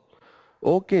curable.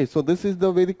 Okay, so this is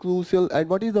the very crucial. And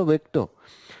what is the vector?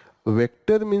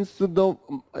 Vector means the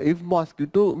if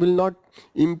mosquito will not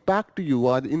impact you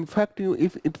or infect you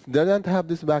if it doesn't have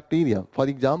this bacteria. For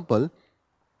example,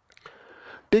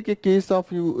 take a case of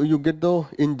you get the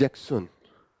injection.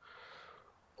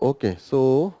 Okay,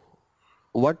 so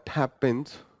what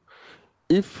happens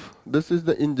if this is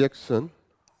the injection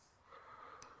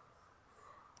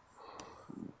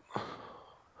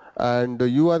and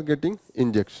you are getting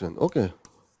injection? Okay,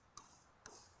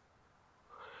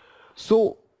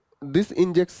 so this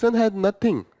injection has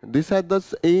nothing, this has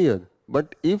this air,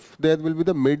 but if there will be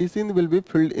the medicine will be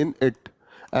filled in it,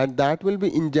 and that will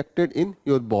be injected in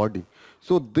your body.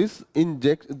 So this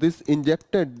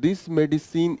injected this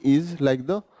medicine is like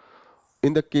the,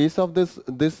 in the case of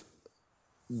this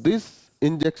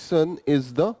injection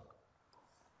is the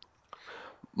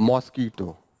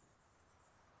mosquito.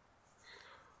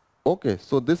 Okay,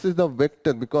 so this is the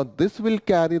vector, because this will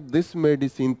carry this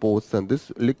medicine portion,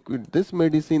 this liquid, this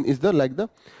medicine is the like the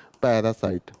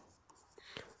parasite.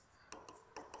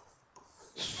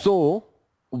 So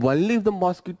only if the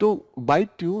mosquito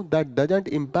bite you, that doesn't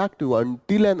impact you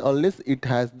until and unless it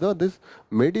has this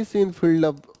medicine filled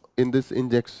up in this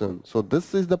injection. So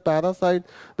this is the parasite,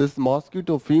 this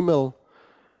mosquito female.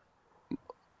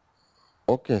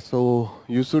 Okay, so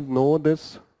you should know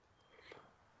this.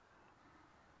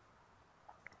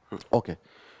 Okay,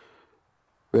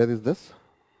 where is this?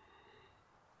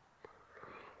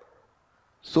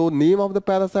 So name of the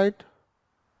parasite,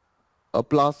 a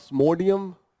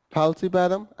Plasmodium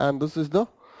falciparum, and this is the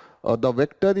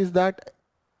vector is that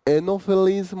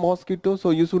Anopheles mosquito. So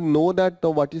you should know that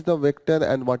what is the vector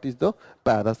and what is the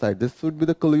parasite. This should be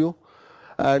the clue.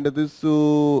 And this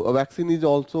vaccine is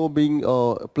also being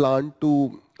planned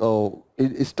to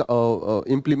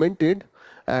implemented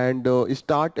and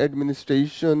start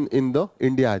administration in the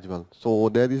India as well. So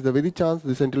there is the very chance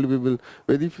recently we will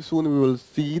very soon we will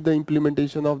see the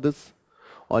implementation of this.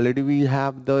 Already we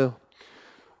have the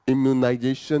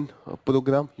immunization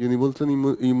program, universal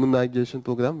immunization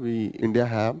program we India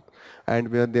have,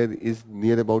 and where there is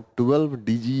near about 12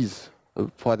 disease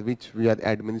for which we are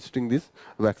administering this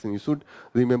vaccine. You should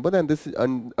remember, and this is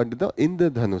under the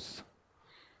Indradhanush.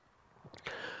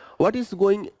 What is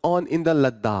going on in the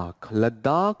Ladakh?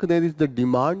 Ladakh, there is the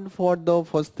demand for the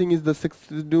first thing is the sixth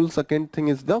schedule, second thing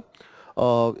is the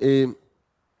a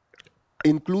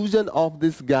inclusion of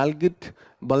this Galgit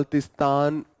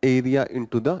Baltistan area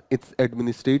into the its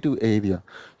administrative area.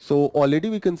 So already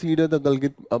we consider the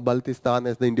Galgit Baltistan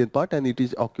as the Indian part, and it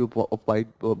is occupied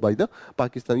by the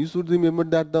Pakistan. You should remember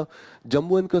that the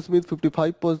Jammu and Kashmir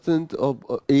 55%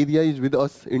 of area is with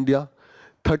us, India,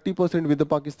 30% with the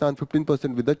Pakistan,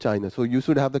 15% with the China. So you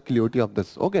should have the clarity of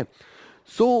this. Okay.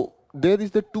 So there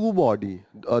is the two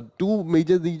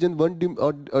major region, one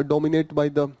dominated by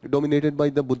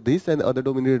the Buddhists and other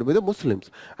dominated by the Muslims.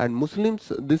 And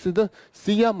Muslims, this is the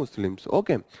Shia Muslims.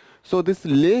 Okay. So this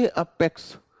Leh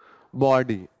apex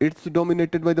body, it's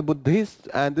dominated by the Buddhists,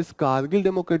 and this Kargil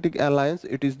Democratic Alliance,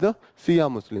 it is the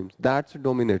Shia Muslims. That's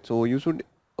dominate. So you should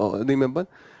remember.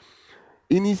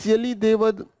 Initially, they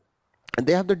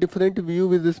have the different view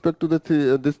with respect to the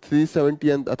this 370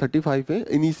 and 35A.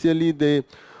 Initially,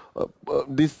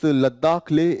 this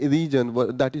Ladakh Leh region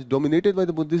that is dominated by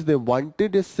the Buddhists, they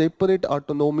wanted a separate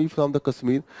autonomy from the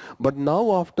Kashmir. But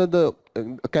now, after the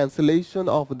cancellation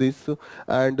of this,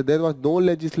 and there was no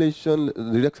legislation,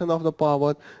 reduction of the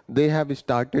power, they have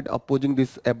started opposing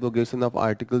this abrogation of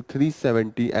Article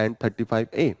 370 and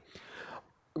 35A.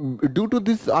 Due to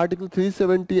this Article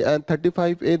 370 and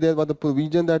 35A, there was a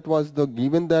provision that was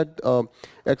given that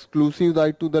exclusive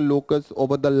right to the locals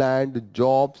over the land,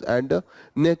 jobs, and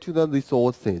natural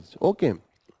resources. Okay.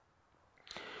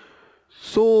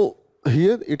 So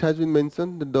here it has been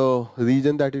mentioned the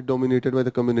region that is dominated by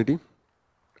the community.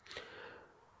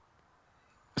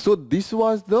 So this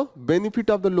was the benefit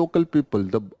of the local people.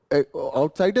 The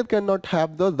outsider cannot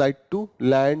have the right to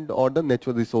land or the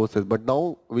natural resources, but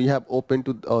now we have opened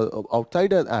to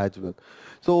outsider as well.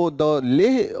 So the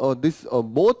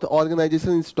both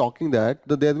organizations is talking that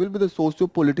there will be the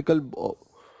socio-political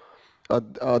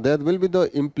there will be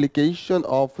the implication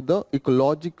of the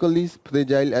ecologically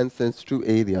fragile and sensitive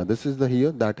area. This is the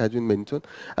here that has been mentioned,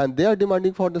 and they are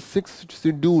demanding for the 6th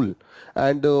schedule,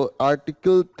 and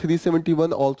Article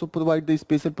 371 also provide the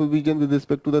special provision with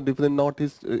respect to the different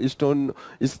northeastern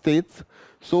states.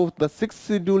 So the 6th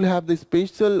schedule have the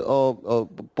special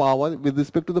power with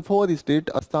respect to the 4 states: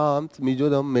 Assam,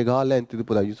 Mizoram, Meghalaya, and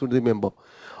Tripura. You should remember.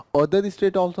 Other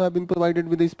states also have been provided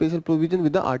with a special provision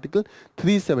with the Article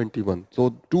 371.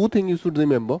 So two things you should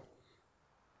remember.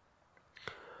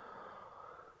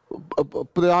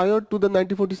 Prior to the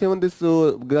 1947, this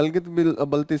Galgit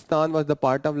Baltistan was the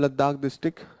part of Ladakh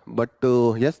district, but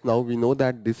yes, now we know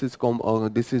that this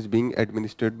is being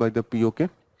administered by the POK.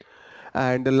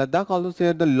 And Ladakh also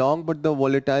shared the long but the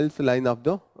volatile line of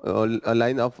the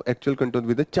line of actual control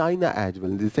with the China as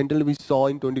well. Recently we saw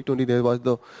in 2020 there was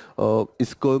the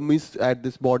skirmish at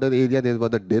this border area. There was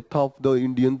the death of the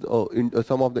Indians,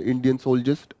 some of the Indian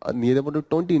soldiers, near about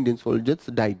 20 Indian soldiers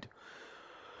died.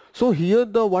 So here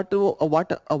the what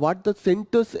the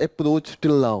center's approach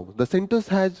till now. The centers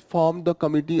has formed the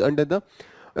committee under the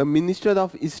Minister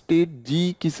of State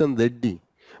G. Kishan Reddy.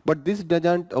 But this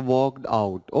doesn't worked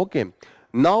out. Okay.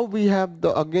 Now we have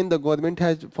again the government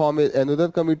has formed another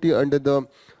committee under the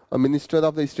Minister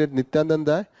of the State Nityanand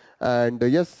Rai, and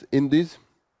yes, in this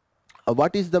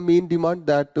what is the main demand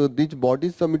that these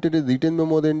bodies submitted a written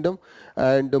memorandum,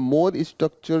 and more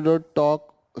structured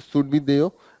talk should be there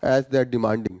as they are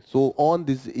demanding. So on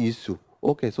this issue,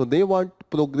 okay, so they want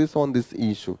progress on this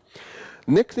issue.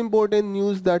 Next important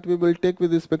news that we will take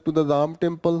with respect to the Ram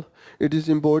temple, it is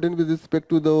important with respect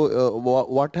to the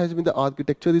what has been the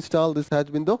architecture style. This has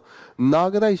been the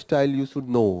Nagara style. You should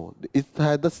know it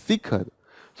has the Sikhar.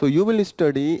 So you will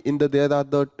study in there are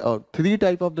the 3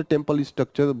 type of the temple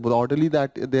structure broadly,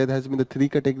 that there has been the 3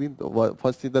 categories.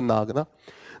 First is the Nagara,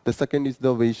 the second is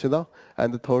the Vaishya,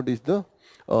 and the third is the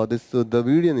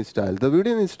Dravidian style. The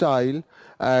Dravidian style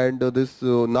and this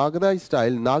Nagar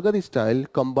style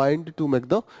combined to make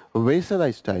the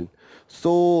Vaishya style.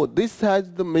 So this has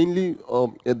the mainly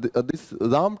this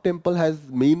Ram temple has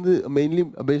mainly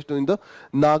based on the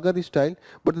Nagar style,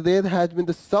 but there has been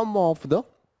the some of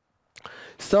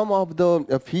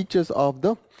the features of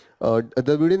the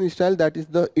Dravidian style, that is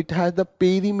it has the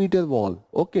perimeter wall.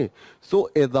 Okay, so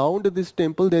around this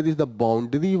temple there is the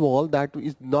boundary wall that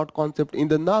is not concept in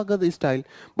the Nagar style,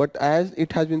 but as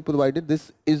it has been provided,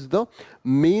 this is the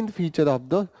main feature of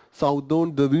the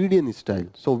southern Dravidian style.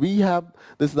 So we have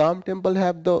this Ram temple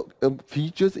have the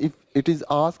features. If it is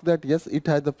asked that yes, it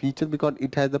has the feature because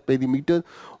it has the perimeter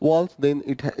walls, then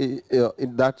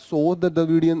that shows the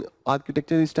Dravidian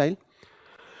architecture style.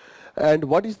 And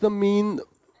what is the main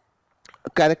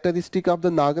characteristic of the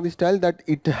Nagar style? That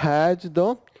it has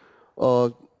the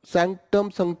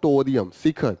sanctum sanctorium,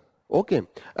 Sikhar. Okay,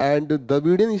 and the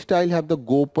Dravidian style have the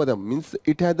Gopuram, means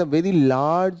it has a very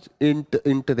large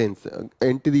entrance,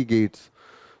 entry gates.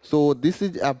 So this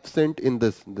is absent in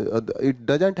this. It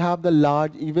doesn't have the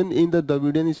large, even in the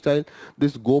Dravidian style,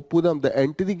 this Gopuram, the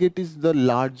entry gate is the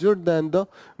larger than the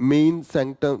main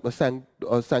sanctorium.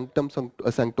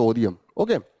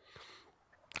 Okay.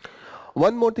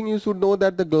 One more thing you should know,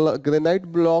 that the granite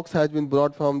blocks has been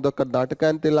brought from the Karnataka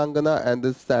and Telangana, and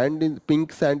the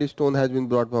pink sandstone has been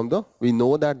brought from the, we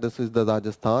know that this is the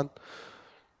Rajasthan,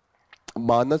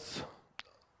 Manas,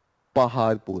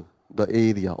 Paharpur, the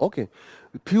area. Okay.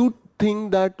 Few thing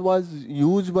that was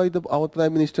used by our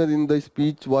Prime Minister in the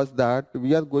speech was that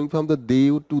we are going from the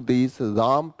Dev to Desh,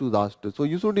 Ram to Rashtra. So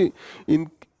you should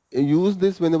use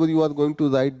this whenever you are going to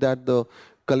write that the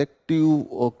collective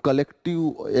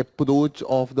approach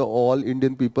of the all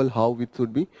Indian people, how it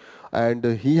should be. And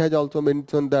he has also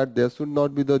mentioned that there should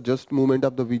not be the just movement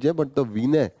of the Vijay, but the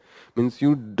Vinay. Means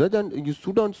you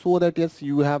shouldn't show that yes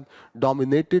you have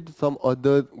dominated some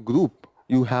other group.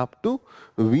 You have to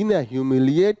win a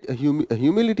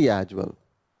humility as well.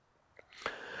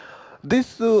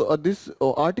 This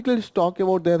article is talking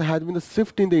about there has been a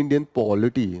shift in the Indian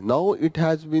polity. Now it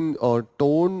has been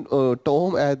termed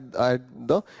at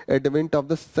the advent of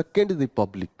the Second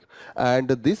Republic, and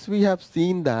this we have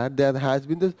seen that there has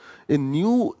been a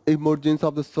new emergence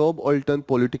of the subaltern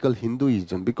political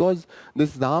Hinduism, because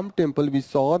this Ram temple, we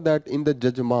saw that in the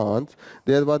judgments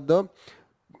there were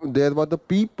the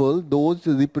people, those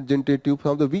representative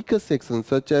from the weaker sections,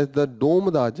 such as the Dome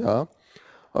Raja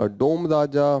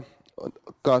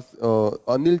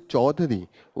Anil Chaudhary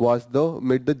was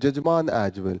made the judgment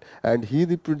as well, and he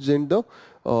represent the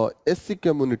SC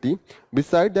community.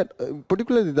 Beside that,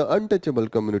 particularly the untouchable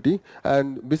community,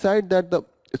 and beside that the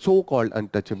so-called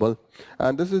untouchable,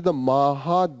 and this is the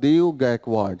Mahadev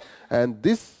Gaikwad, and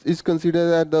this is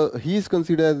considered as he is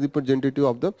considered as representative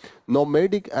of the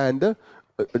nomadic and the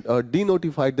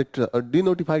denotified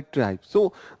tribe.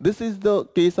 So this is the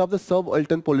case of the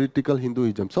subaltern political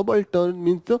Hinduism. Subaltern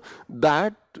means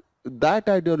that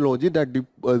ideology that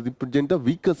represent the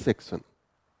weaker section.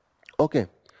 Okay.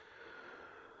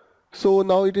 So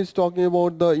now it is talking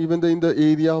about in the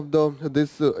area of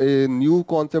this a new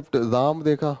concept, Ram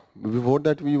Rekha. Before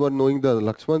that we were knowing the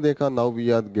Lakshman Rekha. Now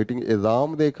we are getting a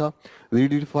Ram Rekha,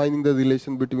 redefining the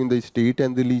relation between the state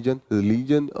and religion.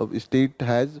 Religion of state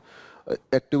has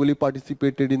actively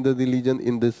participated in the religion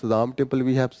in this Ram temple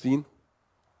we have seen.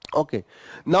 Okay,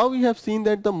 now we have seen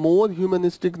that the more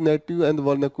humanistic, native and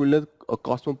vernacular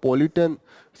cosmopolitan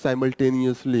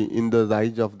simultaneously in the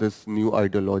rise of this new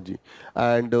ideology,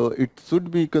 and it should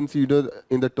be considered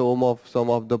in the term of some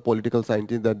of the political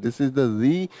scientists that this is the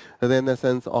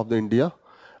re-renaissance of the India,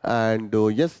 and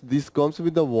yes, this comes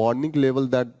with the warning level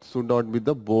that should not be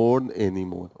the born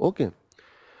anymore. Okay.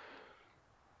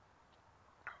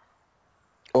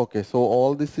 Okay, so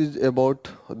all this is about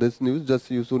this news.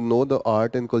 Just you should know the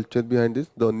art and culture behind this.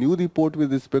 The new report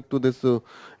with respect to this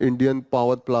Indian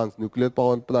power plants, nuclear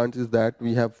power plants, is that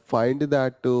we have find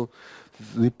that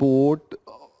report,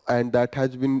 and that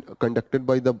has been conducted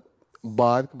by the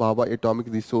Bark Baba Atomic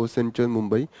Resource Center,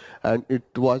 Mumbai, and it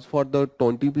was for the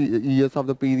 20 years of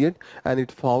the period, and it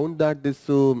found that this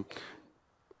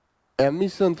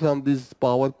emission from these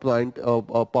power plants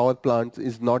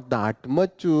is not that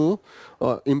much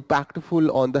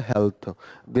impactful on the health.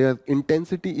 Their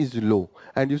intensity is low,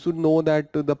 and you should know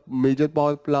that the major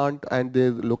power plant and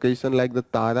their location, like the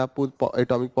Tarapur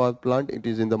atomic power plant, it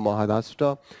is in the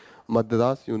Maharashtra,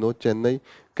 Madras, you know, Chennai,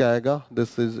 Kaiga,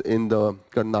 this is in the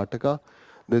Karnataka,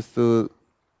 this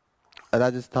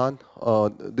Rajasthan,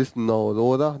 this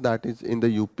Narora, that is in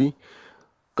the UP,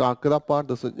 Kakrapar,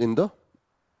 this is in the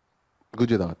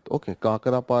Gujarat. Okay,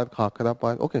 Khakra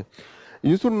Park. Okay,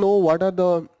 you should know what are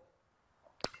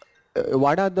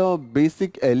the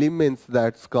basic elements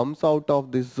that comes out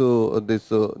of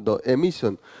the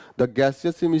emission. The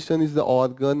gaseous emission is the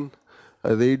argon,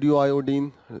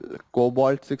 radioiodine,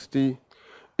 cobalt 60,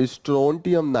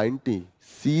 strontium 90,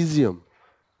 cesium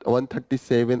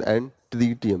 137, and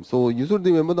tritium. So you should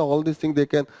remember all these things. They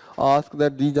can ask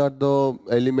that these are the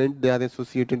elements they are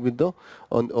associated with the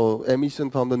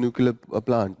emission from the nuclear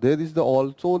plant. There is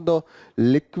also the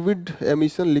liquid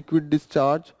emission, liquid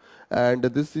discharge, and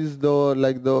this is the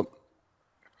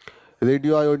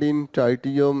radioiodine,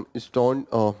 tritium,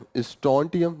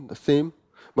 strontium, the same,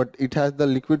 but it has the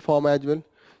liquid form as well.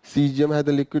 Cesium has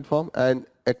the liquid form, and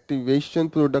activation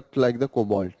product like the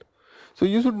cobalt. So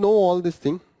you should know all this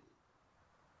thing.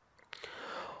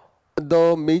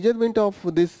 The measurement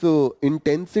of this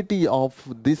intensity of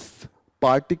this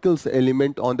particles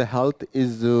element on the health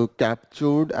is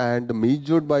captured and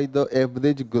measured by the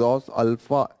average gross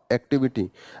alpha activity,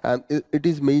 and it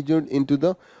is measured into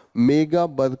the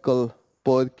megabarkal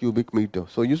per cubic meter.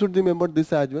 So you should remember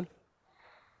this as well.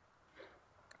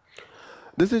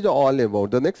 This is all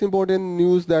about. The next important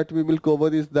news that we will cover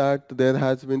is that there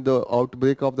has been the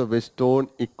outbreak of the Western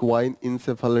equine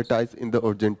encephalitis in the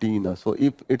Argentina. So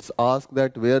if it's asked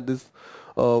that where this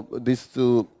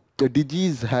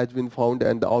disease has been found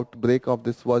and the outbreak of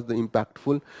this was the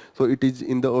impactful, so it is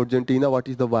in the Argentina. What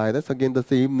is the virus? Again, the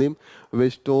same name,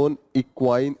 Western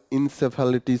equine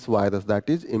encephalitis virus, that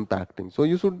is impacting. So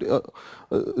you should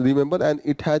remember, and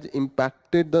it has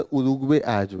impacted the Uruguay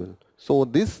as well. So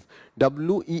this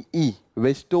WEE,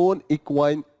 Western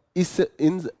equine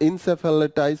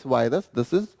encephalitis virus,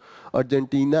 this is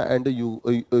Argentina and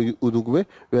Uruguay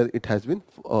where it has been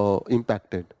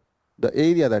impacted, the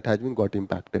area that has been got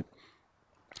impacted.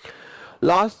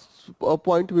 Last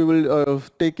point we will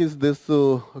take is this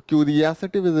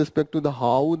curiosity with respect to the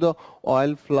how the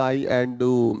oil fly and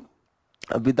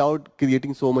without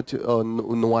creating so much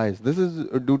noise. This is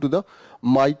due to the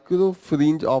micro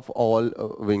fringe of all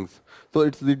wings. So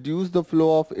it's reduced the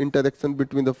flow of interaction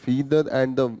between the feather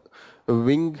and the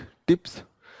wing tips.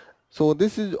 So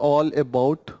this is all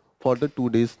about for the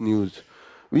today's news.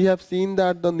 We have seen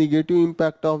that the negative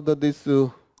impact of this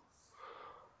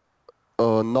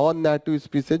non-native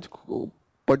species,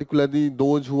 particularly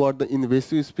those who are the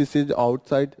invasive species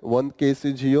outside. One case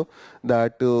is here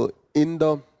that in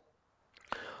the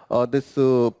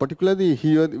particularly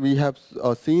here we have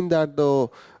seen that the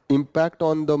impact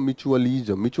on the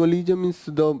mutualism. Mutualism is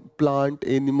the plant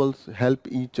animals help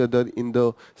each other in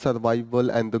the survival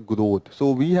and the growth.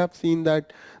 So we have seen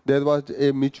that there was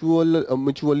a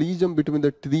mutualism between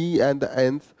the tree and the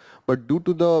ants, but due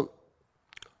to the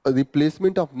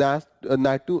replacement of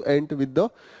native ant with the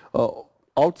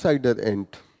outsider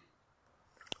ant.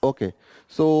 Okay,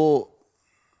 so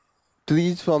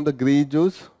trees from the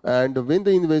grazers, and when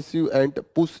the invasive ant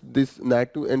pushed this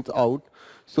native ants out,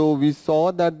 so we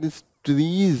saw that these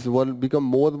trees will become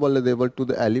more vulnerable to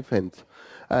the elephants,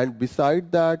 and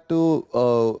beside that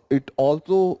it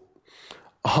also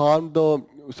harmed the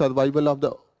survival of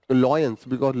the lions,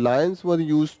 because lions were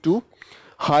used to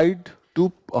hide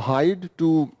to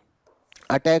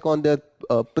attack on their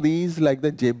preys like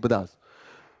the zebras.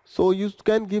 So you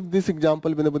can give this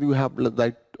example whenever you have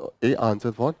right a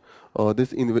answer for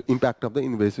this impact of the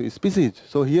invasive species.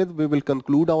 So here we will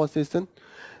conclude our session.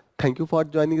 Thank you for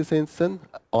joining the session.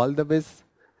 All the best.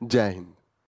 Jai Hind.